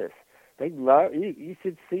practice. They love, you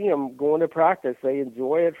should see them going to practice. They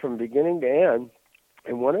enjoy it from beginning to end.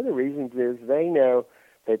 And one of the reasons is they know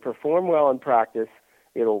they perform well in practice.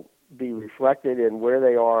 It'll be reflected in where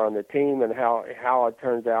they are on the team and how it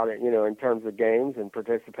turns out, in terms of games and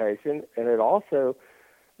participation. And it also,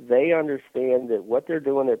 they understand that what they're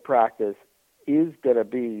doing at practice is going to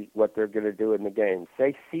be what they're going to do in the games.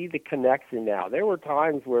 They see the connection now. There were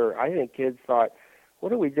times where I think kids thought,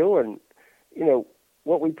 what are we doing?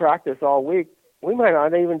 What we practice all week, we might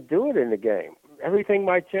not even do it in the game. Everything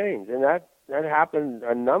might change. And that happened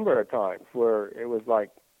a number of times where it was like,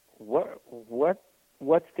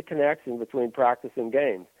 what's the connection between practice and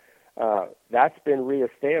games? That's been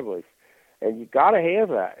reestablished. And you got to have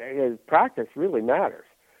that because practice really matters.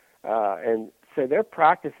 and so they're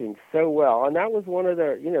practicing so well. And that was one of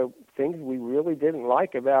the things we really didn't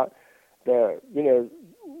like about the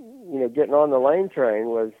getting on the Lane train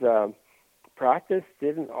was practice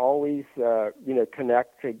didn't always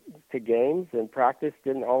connect to games, and practice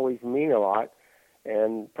didn't always mean a lot.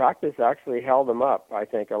 And practice actually held them up, I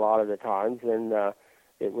think, a lot of the times. And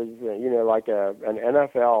it was, like an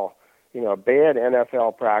NFL, a bad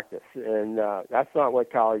NFL practice. And that's not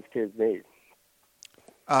what college kids need.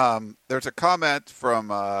 There's a comment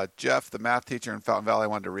from Jeff, the math teacher in Fountain Valley, I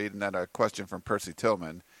wanted to read, and then a question from Percy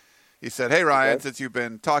Tillman. He said, "Hey, Ryan, since you've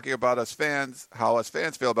been talking about us fans, how us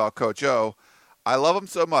fans feel about Coach O, I love him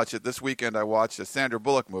so much that this weekend I watched a Sandra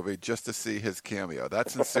Bullock movie just to see his cameo."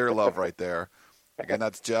 That's sincere love right there. Again,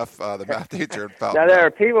 that's Jeff, the math teacher in Fountain. Now, there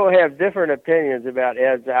are people who have different opinions about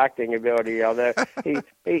Ed's acting ability, although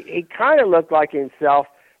he kind of looked like himself,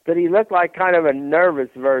 but he looked like kind of a nervous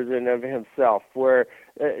version of himself, where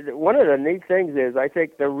one of the neat things is I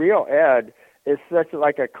think the real Ed is such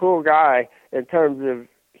like a cool guy in terms of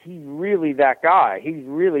he's really that guy. He's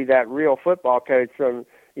really that real football coach from,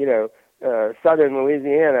 Southern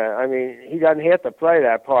Louisiana. I mean, he doesn't have to play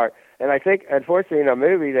that part. And I think, unfortunately, in a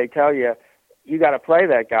movie, they tell you got to play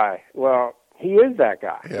that guy. Well, he is that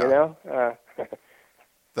guy,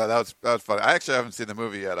 That was funny. I actually haven't seen the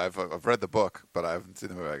movie yet. I've read the book, but I haven't seen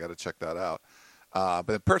the movie. I got to check that out.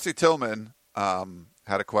 But Percy Tillman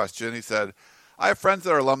had a question. He said, "I have friends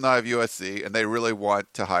that are alumni of USC, and they really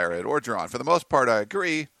want to hire Ed Orgeron. For the most part, I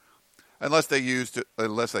agree. Unless they lose to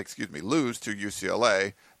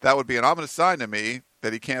UCLA, that would be an ominous sign to me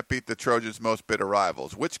that he can't beat the Trojans' most bitter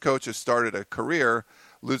rivals. Which coach has started a career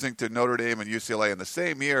losing to Notre Dame and UCLA in the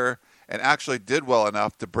same year and actually did well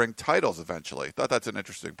enough to bring titles eventually?" Thought that's an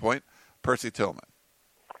interesting point. Percy Tillman.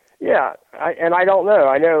 Yeah, I don't know.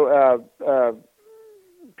 I know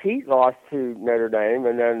Pete lost to Notre Dame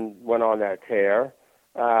and then went on that tear.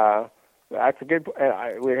 That's a good.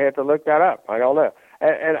 We'd have to look that up. I don't know.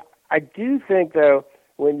 And I do think, though,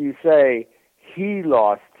 when you say he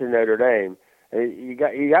lost to Notre Dame, you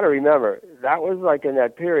got to remember that was like in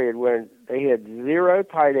that period when they had 0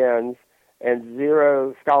 tight ends and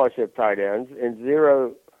 0 scholarship tight ends and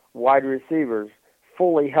 0 wide receivers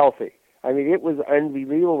fully healthy. I mean, it was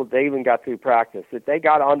unbelievable that they even got through practice, that they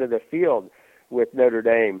got onto the field with Notre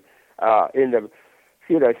Dame in the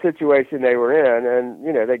situation they were in, and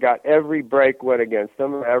they got every break went against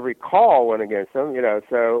them, every call went against them.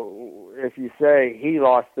 So if you say he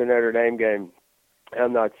lost the Notre Dame game,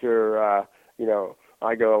 I'm not sure.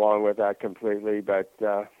 I go along with that completely, but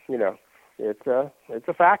it's a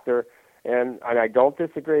factor, and I don't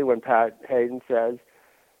disagree when Pat Hayden says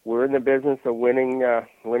we're in the business of winning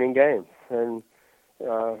games, and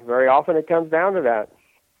very often it comes down to that,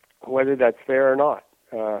 whether that's fair or not.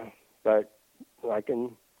 But I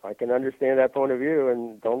can understand that point of view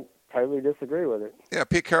and don't totally disagree with it. Yeah,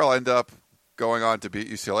 Pete Carroll ended up going on to beat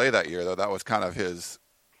UCLA that year, though. That was kind of the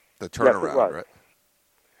turnaround, yes, it was. Right?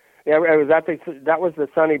 Yeah, that was the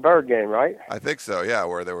Sonny Bird game, right? I think so. Yeah,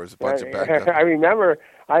 where there was a bunch of backed up. I remember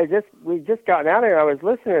we just gotten out of here. I was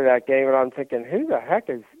listening to that game, and I'm thinking, who the heck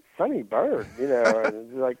is Sonny Bird? And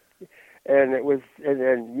it was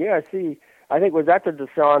and USC. I think was that the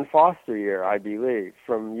Deshaun Foster year, I believe,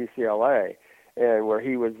 from UCLA, and where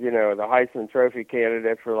he was, the Heisman Trophy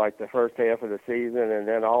candidate for like the first half of the season, and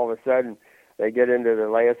then all of a sudden they get into the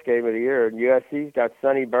last game of the year, and USC's got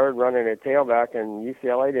Sonny Bird running at tailback, and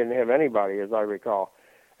UCLA didn't have anybody, as I recall.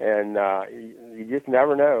 And you just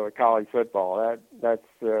never know at college football. That's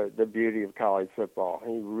the beauty of college football.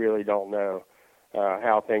 You really don't know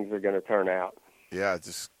how things are going to turn out. Yeah, it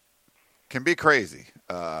just can be crazy.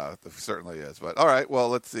 It certainly is. But all right, well,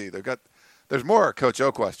 let's see. There's more Coach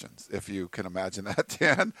O questions, if you can imagine that,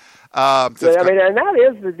 Dan. And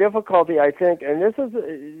that is the difficulty, I think, and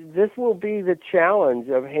this will be the challenge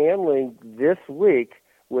of handling this week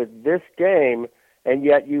with this game, and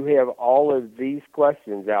yet you have all of these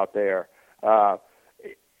questions out there. A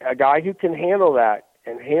guy who can handle that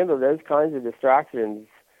and handle those kinds of distractions,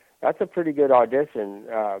 that's a pretty good audition,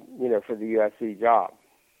 for the USC job.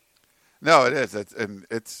 No, it is.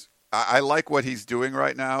 I like what he's doing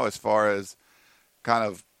right now as far as kind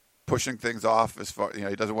of pushing things off. As far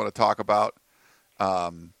he doesn't want to talk about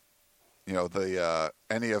any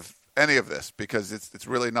of this because it's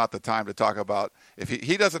really not the time to talk about. If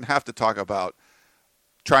he doesn't have to talk about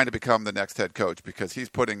trying to become the next head coach because he's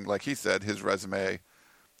putting, like he said, his resume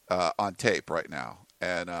on tape right now,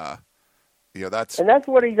 and that's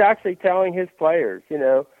what he's actually telling his players.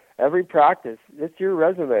 Every practice, it's your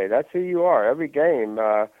resume. That's who you are. Every game,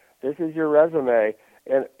 this is your resume.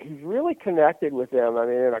 And he's really connected with them, I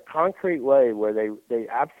mean, in a concrete way where they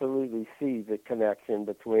absolutely see the connection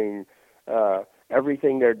between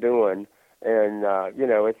everything they're doing. And,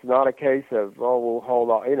 it's not a case of, we'll hold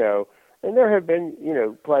on, And there have been,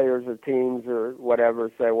 players or teams or whatever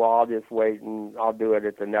say, well, I'll just wait and I'll do it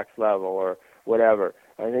at the next level or whatever.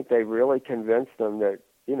 I think they really convinced them that,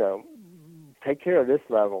 take care of this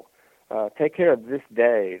level, take care of this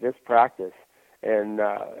day, this practice. And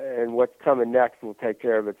what's coming next will take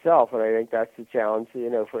care of itself. And I think that's the challenge,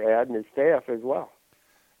 for Ed and his staff as well.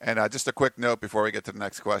 And just a quick note before we get to the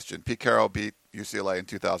next question. Pete Carroll beat UCLA in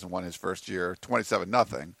 2001, his first year,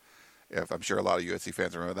 27-0. If I'm sure a lot of USC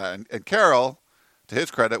fans remember that. And Carroll, to his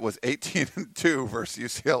credit, was 18-2 versus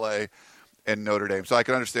UCLA and Notre Dame. So I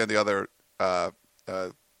can understand the other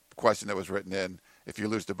question that was written in. If you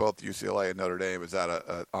lose to both UCLA and Notre Dame, is that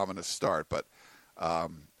an ominous start? But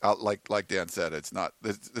like Dan said, it's not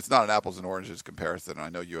an apples and oranges comparison. I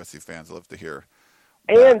know USC fans love to hear.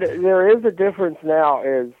 And there is a difference now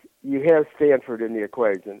is you have Stanford in the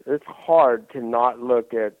equation. It's hard to not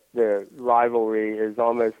look at the rivalry as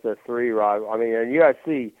almost a three rival. I mean, in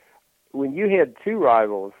USC, when you had two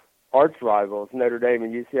rivals, arch rivals, Notre Dame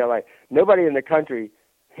and UCLA, nobody in the country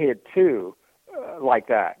had two like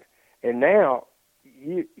that. And now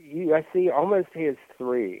USC almost has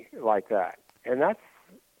three like that. And that's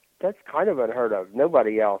kind of unheard of.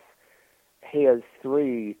 Nobody else has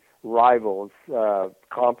three rivals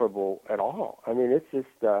comparable at all. I mean, it's just,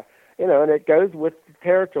 and it goes with the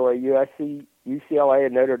territory. USC, UCLA,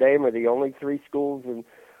 and Notre Dame are the only three schools in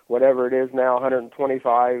whatever it is now,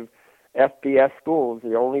 125 FBS schools,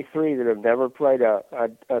 the only three that have never played a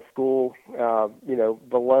school,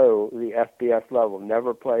 below the FBS level,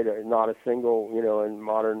 never played not a single, in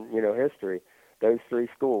modern, history, those three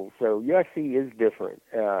schools. So USC is different.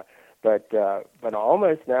 But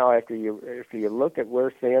almost now, after you look at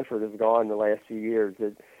where Stanford has gone the last few years,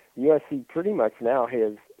 that USC pretty much now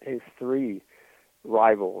has three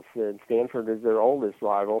rivals, and Stanford is their oldest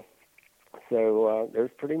rival. So there's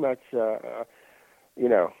pretty much, you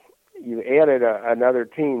added another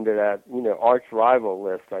team to that, arch rival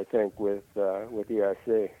list, I think, with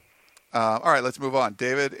USC. All right, let's move on.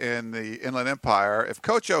 David in the Inland Empire. If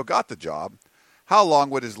Coach O got the job, how long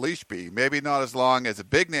would his leash be? Maybe not as long as a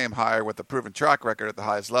big-name hire with a proven track record at the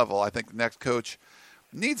highest level. I think the next coach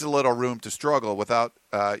needs a little room to struggle without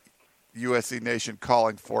USC Nation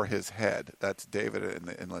calling for his head. That's David in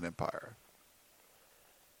the Inland Empire.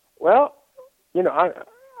 Well,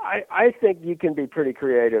 I think you can be pretty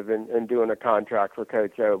creative in doing a contract for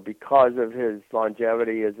Coach O because of his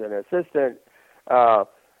longevity as an assistant,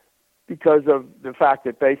 because of the fact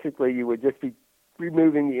that basically you would just be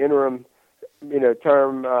removing the interim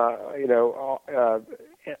term, I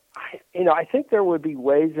think there would be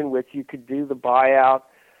ways in which you could do the buyout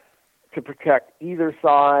to protect either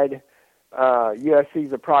side. USC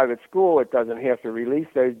is a private school; it doesn't have to release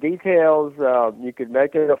those details. You could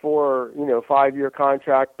make it a 5-year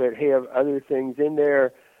contract, but have other things in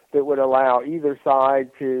there that would allow either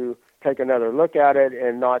side to take another look at it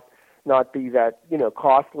and not be that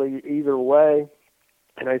costly either way.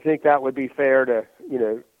 And I think that would be fair to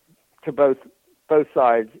to both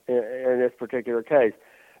sides in this particular case.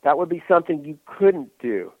 That would be something you couldn't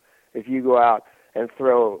do if you go out and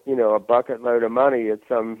throw, a bucket load of money at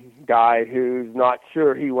some guy who's not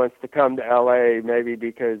sure he wants to come to L.A., maybe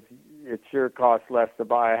because it sure costs less to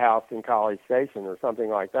buy a house in College Station or something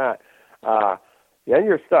like that. Then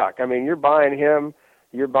you're stuck. I mean, you're buying him,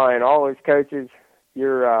 you're buying all his coaches,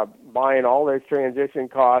 you're buying all those transition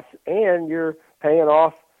costs, and you're paying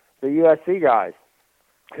off the USC guys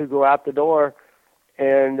who go out the door,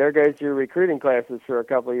 and there goes your recruiting classes for a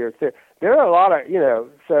couple of years too. There are a lot of,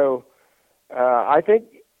 so I think,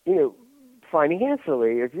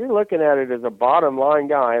 financially, if you're looking at it as a bottom line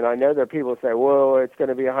guy, and I know that people say, well, it's going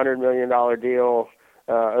to be $100 million deal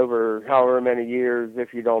over however many years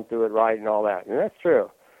if you don't do it right and all that. And that's true.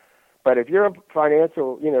 But if you're a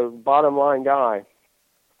financial, bottom line guy,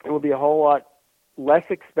 it will be a whole lot less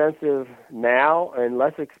expensive now and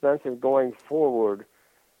less expensive going forward,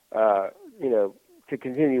 to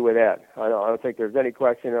continue with that. I don't think there's any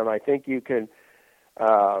question, and I think you can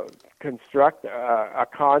construct a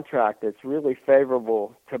contract that's really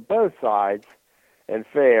favorable to both sides and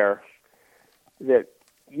fair, that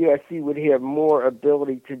USC would have more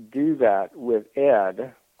ability to do that with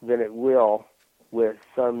Ed than it will with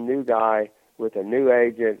some new guy with a new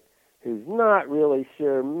agent who's not really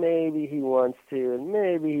sure. Maybe he wants to, and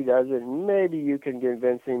maybe he doesn't. Maybe you can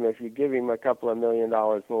convince him if you give him a couple of $1 million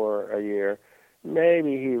more a year.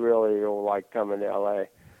 Maybe he really will like coming to L.A.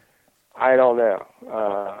 I don't know.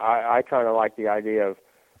 I kind of like the idea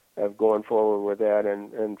of going forward with that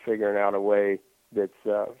and figuring out a way that's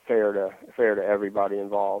fair to everybody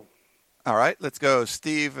involved. All right, let's go.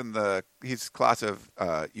 Steve, he's class of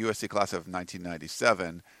USC class of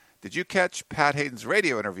 1997. Did you catch Pat Hayden's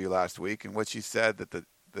radio interview last week in which he said that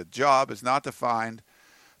the job is not to find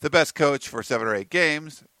the best coach for 7 or 8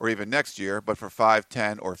 games or even next year, but for 5,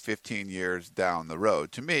 10, or 15 years down the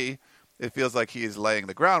road? To me, it feels like he is laying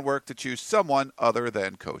the groundwork to choose someone other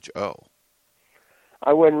than Coach O.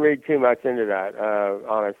 I wouldn't read too much into that,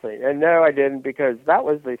 honestly. And no, I didn't, because that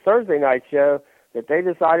was the Thursday night show that they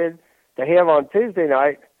decided to have on Tuesday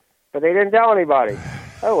night, but they didn't tell anybody.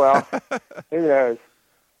 Oh, well, who knows?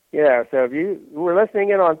 Yeah, so if you were listening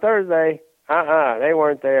in on Thursday, they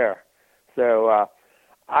weren't there. So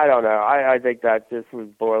I don't know. I think that just was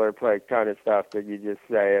boilerplate kind of stuff that you just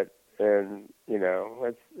say it. And,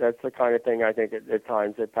 that's the kind of thing I think at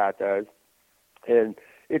times that Pat does. And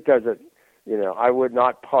it doesn't, I would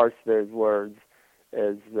not parse those words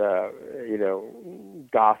as,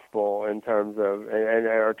 gospel in terms of,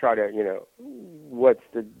 or try to, what's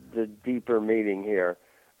the deeper meaning here.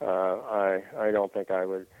 I don't think I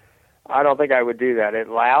would. I don't think I would do that. It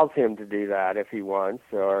allows him to do that if he wants,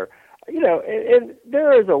 or, and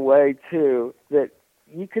there is a way too that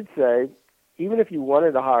you could say, even if you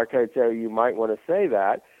wanted to hire Coach O, you might want to say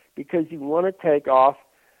that because you want to take off,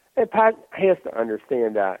 and Pat has to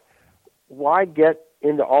understand that. Why get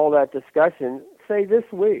into all that discussion, say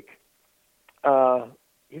this week?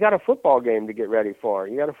 You got a football game to get ready for.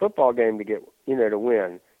 You got a football game to get, to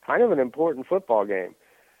win. Kind of an important football game.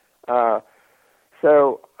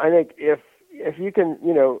 So I think if you can,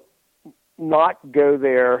 not go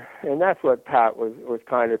there, and that's what Pat was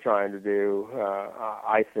kind of trying to do,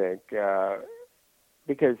 I think,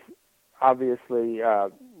 because obviously,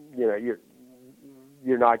 you're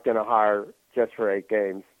not going to hire just for 8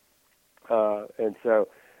 games. And so,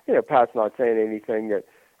 Pat's not saying anything that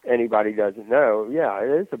anybody doesn't know. Yeah, it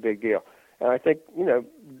is a big deal. And I think,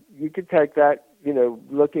 you could take that,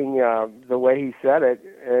 looking the way he said it,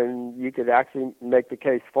 and you could actually make the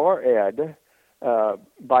case for Ed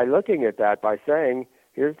by looking at that, by saying,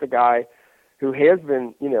 here's the guy who has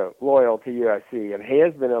been, loyal to USC and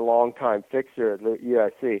has been a long-time fixture at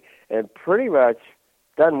USC and pretty much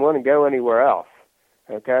doesn't want to go anywhere else.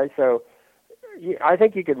 Okay, so I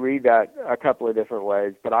think you could read that a couple of different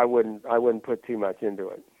ways, but I wouldn't put too much into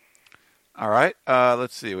it. All right,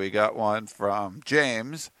 let's see. We got one from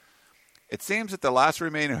James. It seems that the last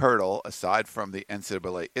remaining hurdle, aside from the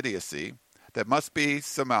NCAA idiocy, that must be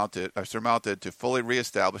surmounted to fully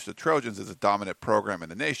reestablish the Trojans as a dominant program in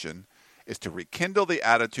the nation is to rekindle the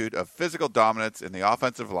attitude of physical dominance in the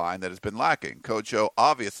offensive line that has been lacking. Coach O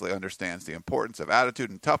obviously understands the importance of attitude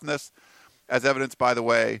and toughness, as evidenced by the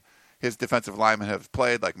way his defensive linemen have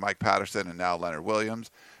played, like Mike Patterson and now Leonard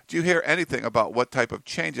Williams. Do you hear anything about what type of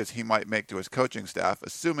changes he might make to his coaching staff,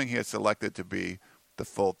 assuming he is selected to be the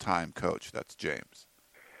full-time coach? That's James.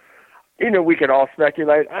 We could all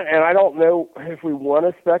speculate, and I don't know if we want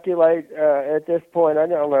to speculate at this point. I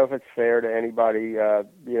don't know if it's fair to anybody, that's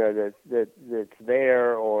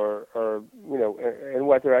there or in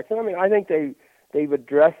what direction. I mean, I think they've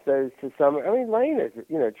addressed those to some. I mean, Lane has,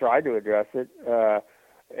 tried to address it,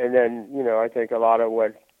 and then, I think a lot of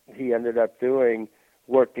what he ended up doing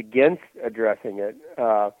worked against addressing it.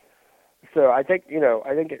 So I think,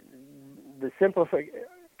 the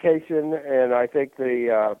simplification, and I think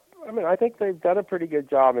I think they've done a pretty good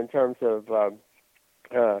job in terms of,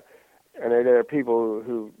 and there are people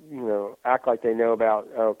who, act like they know about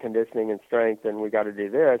conditioning and strength, and we got to do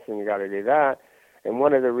this and we got to do that. And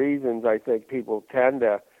one of the reasons I think people tend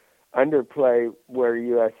to underplay where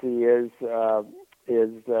USC is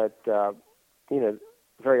that,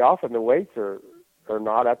 very often the weights are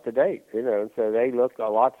not up to date, so they look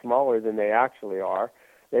a lot smaller than they actually are.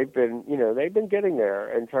 They've been getting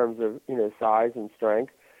there in terms of, size and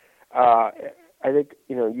strength. I think,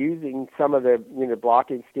 using some of the,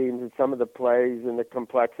 blocking schemes and some of the plays and the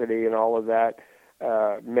complexity and all of that,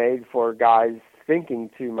 made for guys thinking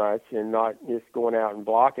too much and not just going out and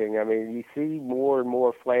blocking. I mean, you see more and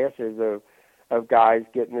more flashes of guys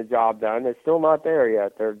getting the job done. They're still not there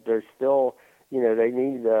yet. They're still, they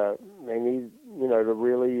need to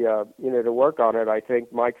really, to work on it. I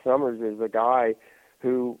think Mike Summers is a guy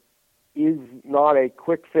who is not a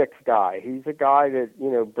quick fix guy. He's a guy that,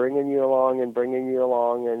 bringing you along,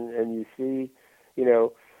 and you see,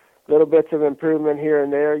 little bits of improvement here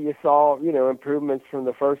and there. You saw, improvements from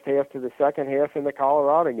the first half to the second half in the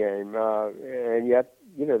Colorado game. And yet,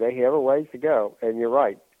 they have a ways to go. And you're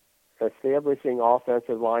right. Establishing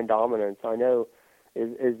offensive line dominance. I know,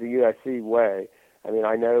 is the USC way. I mean,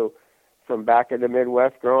 I know from back in the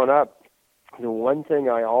Midwest growing up, the one thing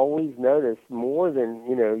I always noticed more than,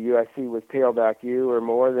 USC was tailback U or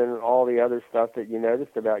more than all the other stuff that you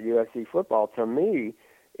noticed about USC football, to me,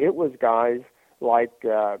 it was guys like,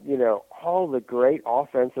 all the great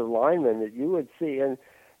offensive linemen that you would see. And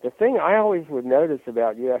the thing I always would notice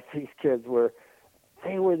about USC's kids were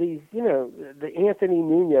they were these, the Anthony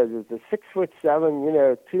Nunez's, the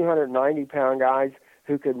 6'7", 290-pound guys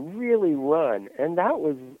who could really run. And that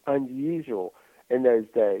was unusual in those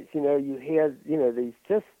days. You had, these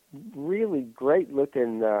just really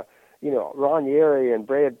great-looking, Ron Yeri and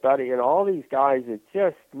Brad Buddy and all these guys that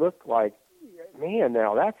just looked like, man,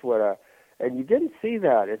 now that's what and you didn't see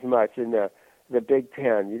that as much in the Big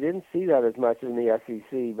Ten. You didn't see that as much in the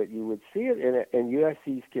SEC, but you would see it in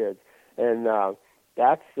USC's kids. And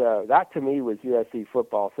that to me was USC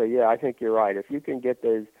football. So, yeah, I think you're right. If you can get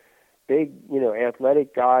those big,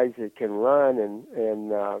 athletic guys that can run and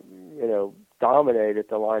dominate at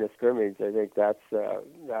the line of scrimmage, I think that's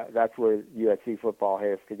where USC football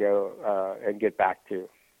has to go and get back to.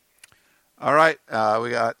 All right, we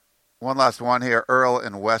got one last one here. Earl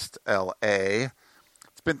in West LA.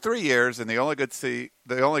 It's been 3 years, and the only good thing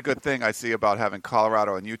I see about having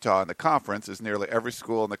Colorado and Utah in the conference is nearly every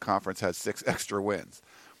school in the conference has 6 extra wins.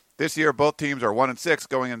 This year, both teams are 1-6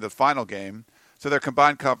 going into the final game, so their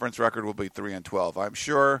combined conference record will be 3-12.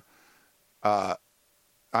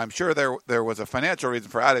 I'm sure there was a financial reason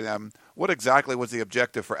for adding them. What exactly was the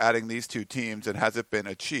objective for adding these two teams, and has it been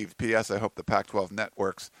achieved? P.S. I hope the Pac-12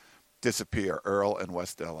 networks disappear. Earl in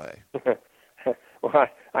West L.A. Well,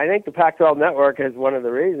 I think the Pac-12 network is one of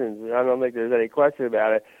the reasons. I don't think there's any question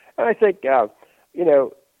about it. And I think, that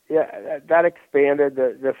expanded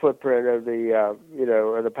the footprint of the, of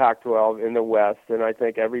the Pac-12 in the West. And I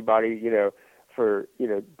think everybody, for,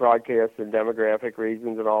 broadcast and demographic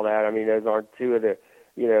reasons and all that, I mean, those aren't two of the,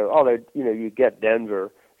 although, you get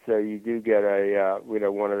Denver, so you do get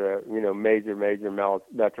one of the, major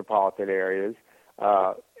metropolitan areas.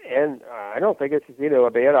 And I don't think it's,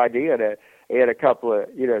 a bad idea to add a couple of,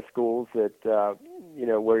 schools that,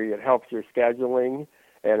 where it helps your scheduling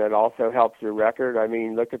and it also helps your record. I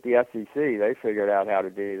mean, look at the SEC. They figured out how to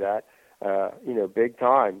do that, big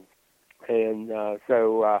time. And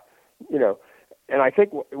and I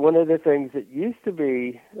think one of the things that used to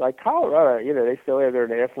be, like Colorado, they still have their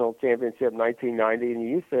national championship in 1990, and you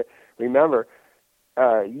used to remember,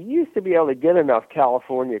 you used to be able to get enough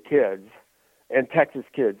California kids and Texas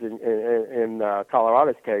kids in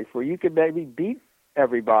Colorado's case, where you could maybe beat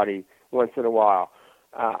everybody once in a while.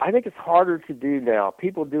 I think it's harder to do now.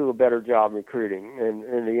 People do a better job recruiting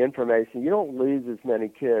and the information. You don't lose as many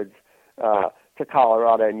kids to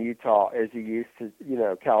Colorado and Utah as you used to,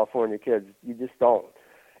 California kids. You just don't.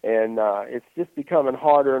 And it's just becoming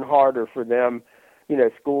harder and harder for them,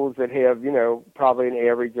 schools that have, probably an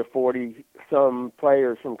average of 40-some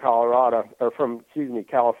players from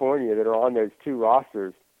California that are on those two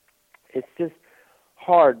rosters. It's just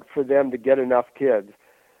hard for them to get enough kids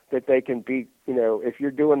that they can beat, if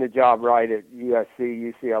you're doing the job right at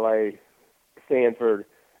USC, UCLA, Stanford,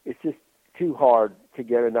 it's just too hard to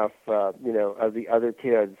get enough, of the other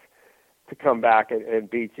kids to come back and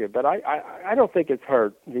beat you. But I don't think it's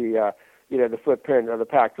hurt the footprint of the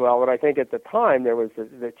Pac-12. And I think at the time there was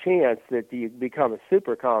the chance that you become a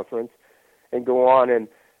super conference and go on and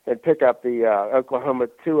pick up the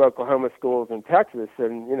two Oklahoma schools in Texas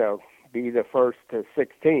and, be the first to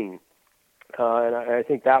 16. And I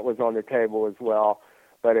think that was on the table as well.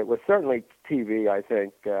 But it was certainly TV, I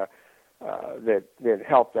think, that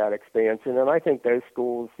helped that expansion. And I think those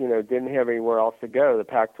schools, didn't have anywhere else to go. The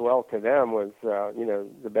Pac-12 to them was,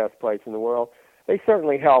 the best place in the world. They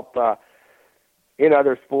certainly help in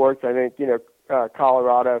other sports. I think,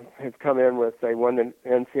 Colorado has come in with, they won the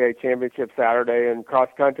NCAA championship Saturday in cross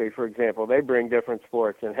country, for example. They bring different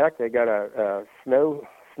sports. And heck, they got a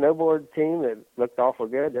snowboard team that looked awful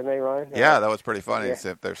good, didn't they, Ryan? Yeah, that was pretty funny.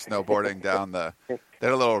 Yeah. They're snowboarding down they're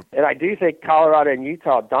a little. And I do think Colorado and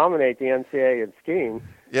Utah dominate the NCAA in skiing.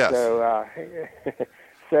 Yes. So,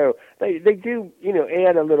 so they do,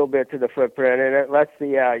 add a little bit to the footprint, and it lets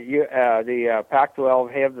the Pac-12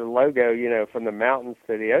 have the logo, from the mountains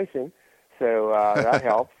to the ocean. So that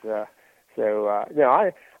helps.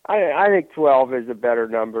 I think 12 is a better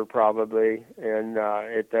number probably, and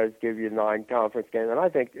it does give you 9 conference games. And I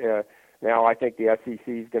think now I think the SEC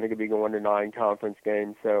is going to be going to 9 conference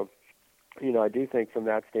games. So, I do think from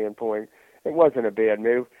that standpoint, it wasn't a bad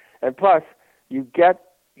move. And plus, you get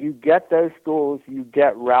those schools, you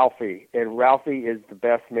get Ralphie, and Ralphie is the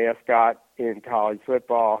best mascot in college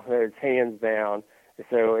football. It's hands down.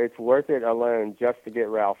 So it's worth it alone just to get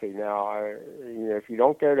Ralphie. Now, if you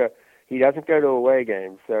don't go to, he doesn't go to away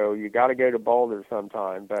games, so you got to go to Boulder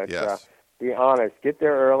sometime. But Yes. Be honest, get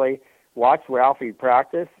there early, watch Ralphie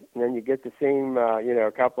practice, and then you get to see him,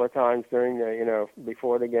 a couple of times during the,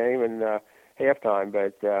 before the game and halftime.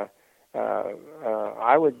 But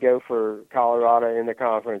I would go for Colorado in the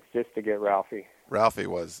conference just to get Ralphie. Ralphie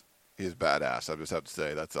he's badass. I just have to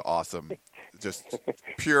say that's awesome. Just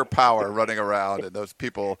pure power running around, and those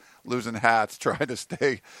people losing hats trying to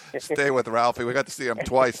stay with Ralphie. We got to see him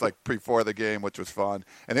twice, like before the game, which was fun.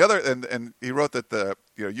 And the other, and he wrote that the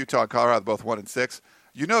Utah and Colorado both 1-6.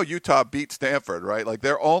 Utah beat Stanford, right? Like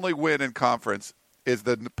their only win in conference is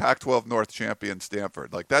the Pac-12 North champion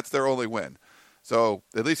Stanford. Like that's their only win. So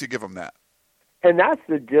at least you give them that. And that's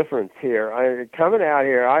the difference here. Coming out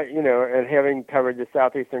here, and having covered the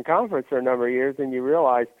Southeastern Conference for a number of years, and you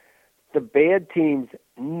realize the bad teams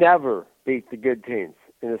never beat the good teams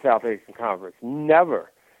in the Southeastern Conference.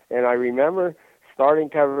 Never. And I remember starting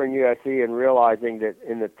covering USC and realizing that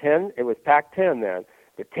it was Pac-10 then,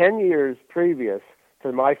 the 10 years previous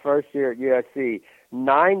to my first year at USC,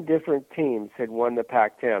 9 different teams had won the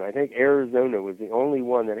Pac-10. I think Arizona was the only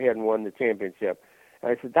one that hadn't won the championship.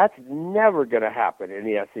 And I said, that's never going to happen in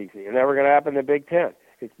the SEC. It's never going to happen in the Big Ten.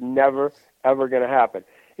 It's never, ever going to happen.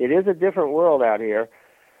 It is a different world out here.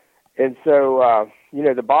 And so,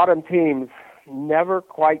 the bottom teams never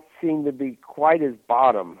quite seem to be quite as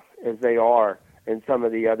bottom as they are in some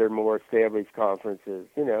of the other more established conferences.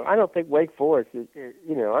 I don't think Wake Forest is,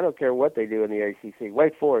 I don't care what they do in the ACC.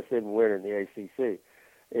 Wake Forest didn't win in the ACC.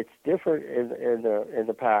 It's different in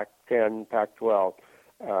the Pac-10, Pac-12.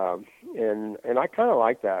 And I kind of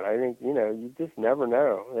like that. I think, you just never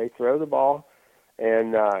know. They throw the ball,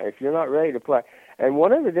 and if you're not ready to play. And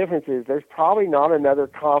one of the differences, there's probably not another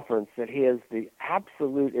conference that has the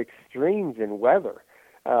absolute extremes in weather.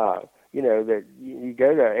 That you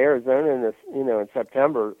go to Arizona in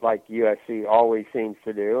September, like USC always seems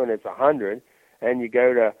to do, and it's 100, and you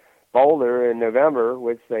go to Boulder in November,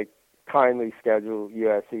 which they kindly schedule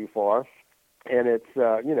USC for, and it's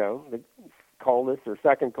the coldest or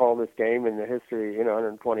second coldest game in the history,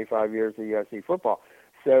 125 years of USC football.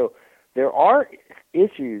 So there are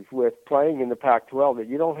issues with playing in the Pac-12 that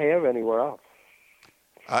you don't have anywhere else.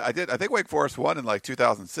 I think Wake Forest won in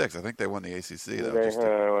 2006. I think they won the ACC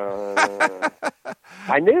though.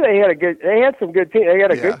 I knew they had some good teams. They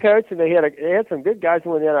had a good coach, and they had some good guys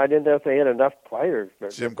who went in. I didn't know if they had enough players,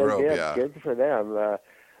 but Jim Grobe, good for them.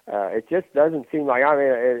 It just doesn't seem like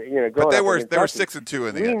growing but they up were in Kentucky, 6-2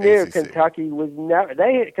 in the we ACC. knew Kentucky was never.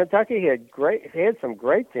 Kentucky had some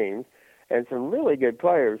great teams and some really good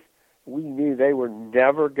players. We knew they were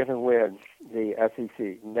never going to win the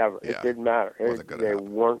SEC. Never. Yeah, it didn't matter. They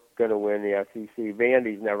weren't going to win the SEC.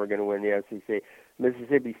 Vandy's never going to win the SEC.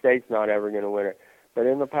 Mississippi State's not ever going to win it. But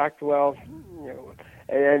in the Pac-12,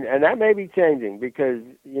 and that may be changing because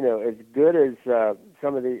as good as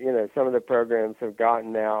some of the programs have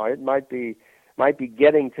gotten now, it might be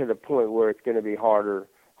getting to the point where it's going to be harder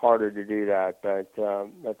to do that. But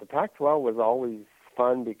the Pac-12 was always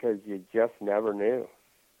fun because you just never knew.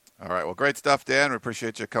 All right. Well, great stuff, Dan. We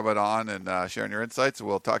appreciate you coming on and sharing your insights.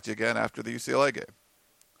 We'll talk to you again after the UCLA game.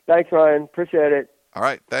 Thanks, Ryan. Appreciate it. All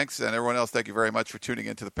right. Thanks. And everyone else, thank you very much for tuning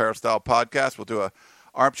into the Peristyle Podcast. We'll do a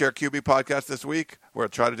Armchair QB podcast this week. We'll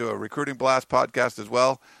try to do a Recruiting Blast podcast as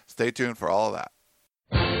well. Stay tuned for all of that.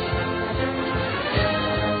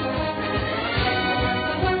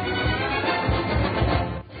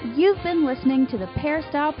 You've been listening to the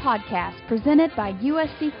Peristyle Podcast presented by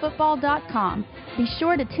USCFootball.com. Be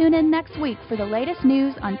sure to tune in next week for the latest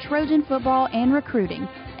news on Trojan football and recruiting.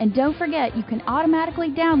 And don't forget, you can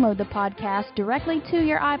automatically download the podcast directly to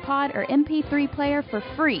your iPod or MP3 player for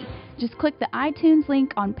free. Just click the iTunes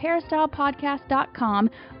link on peristylepodcast.com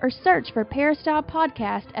or search for Peristyle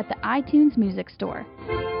Podcast at the iTunes Music Store.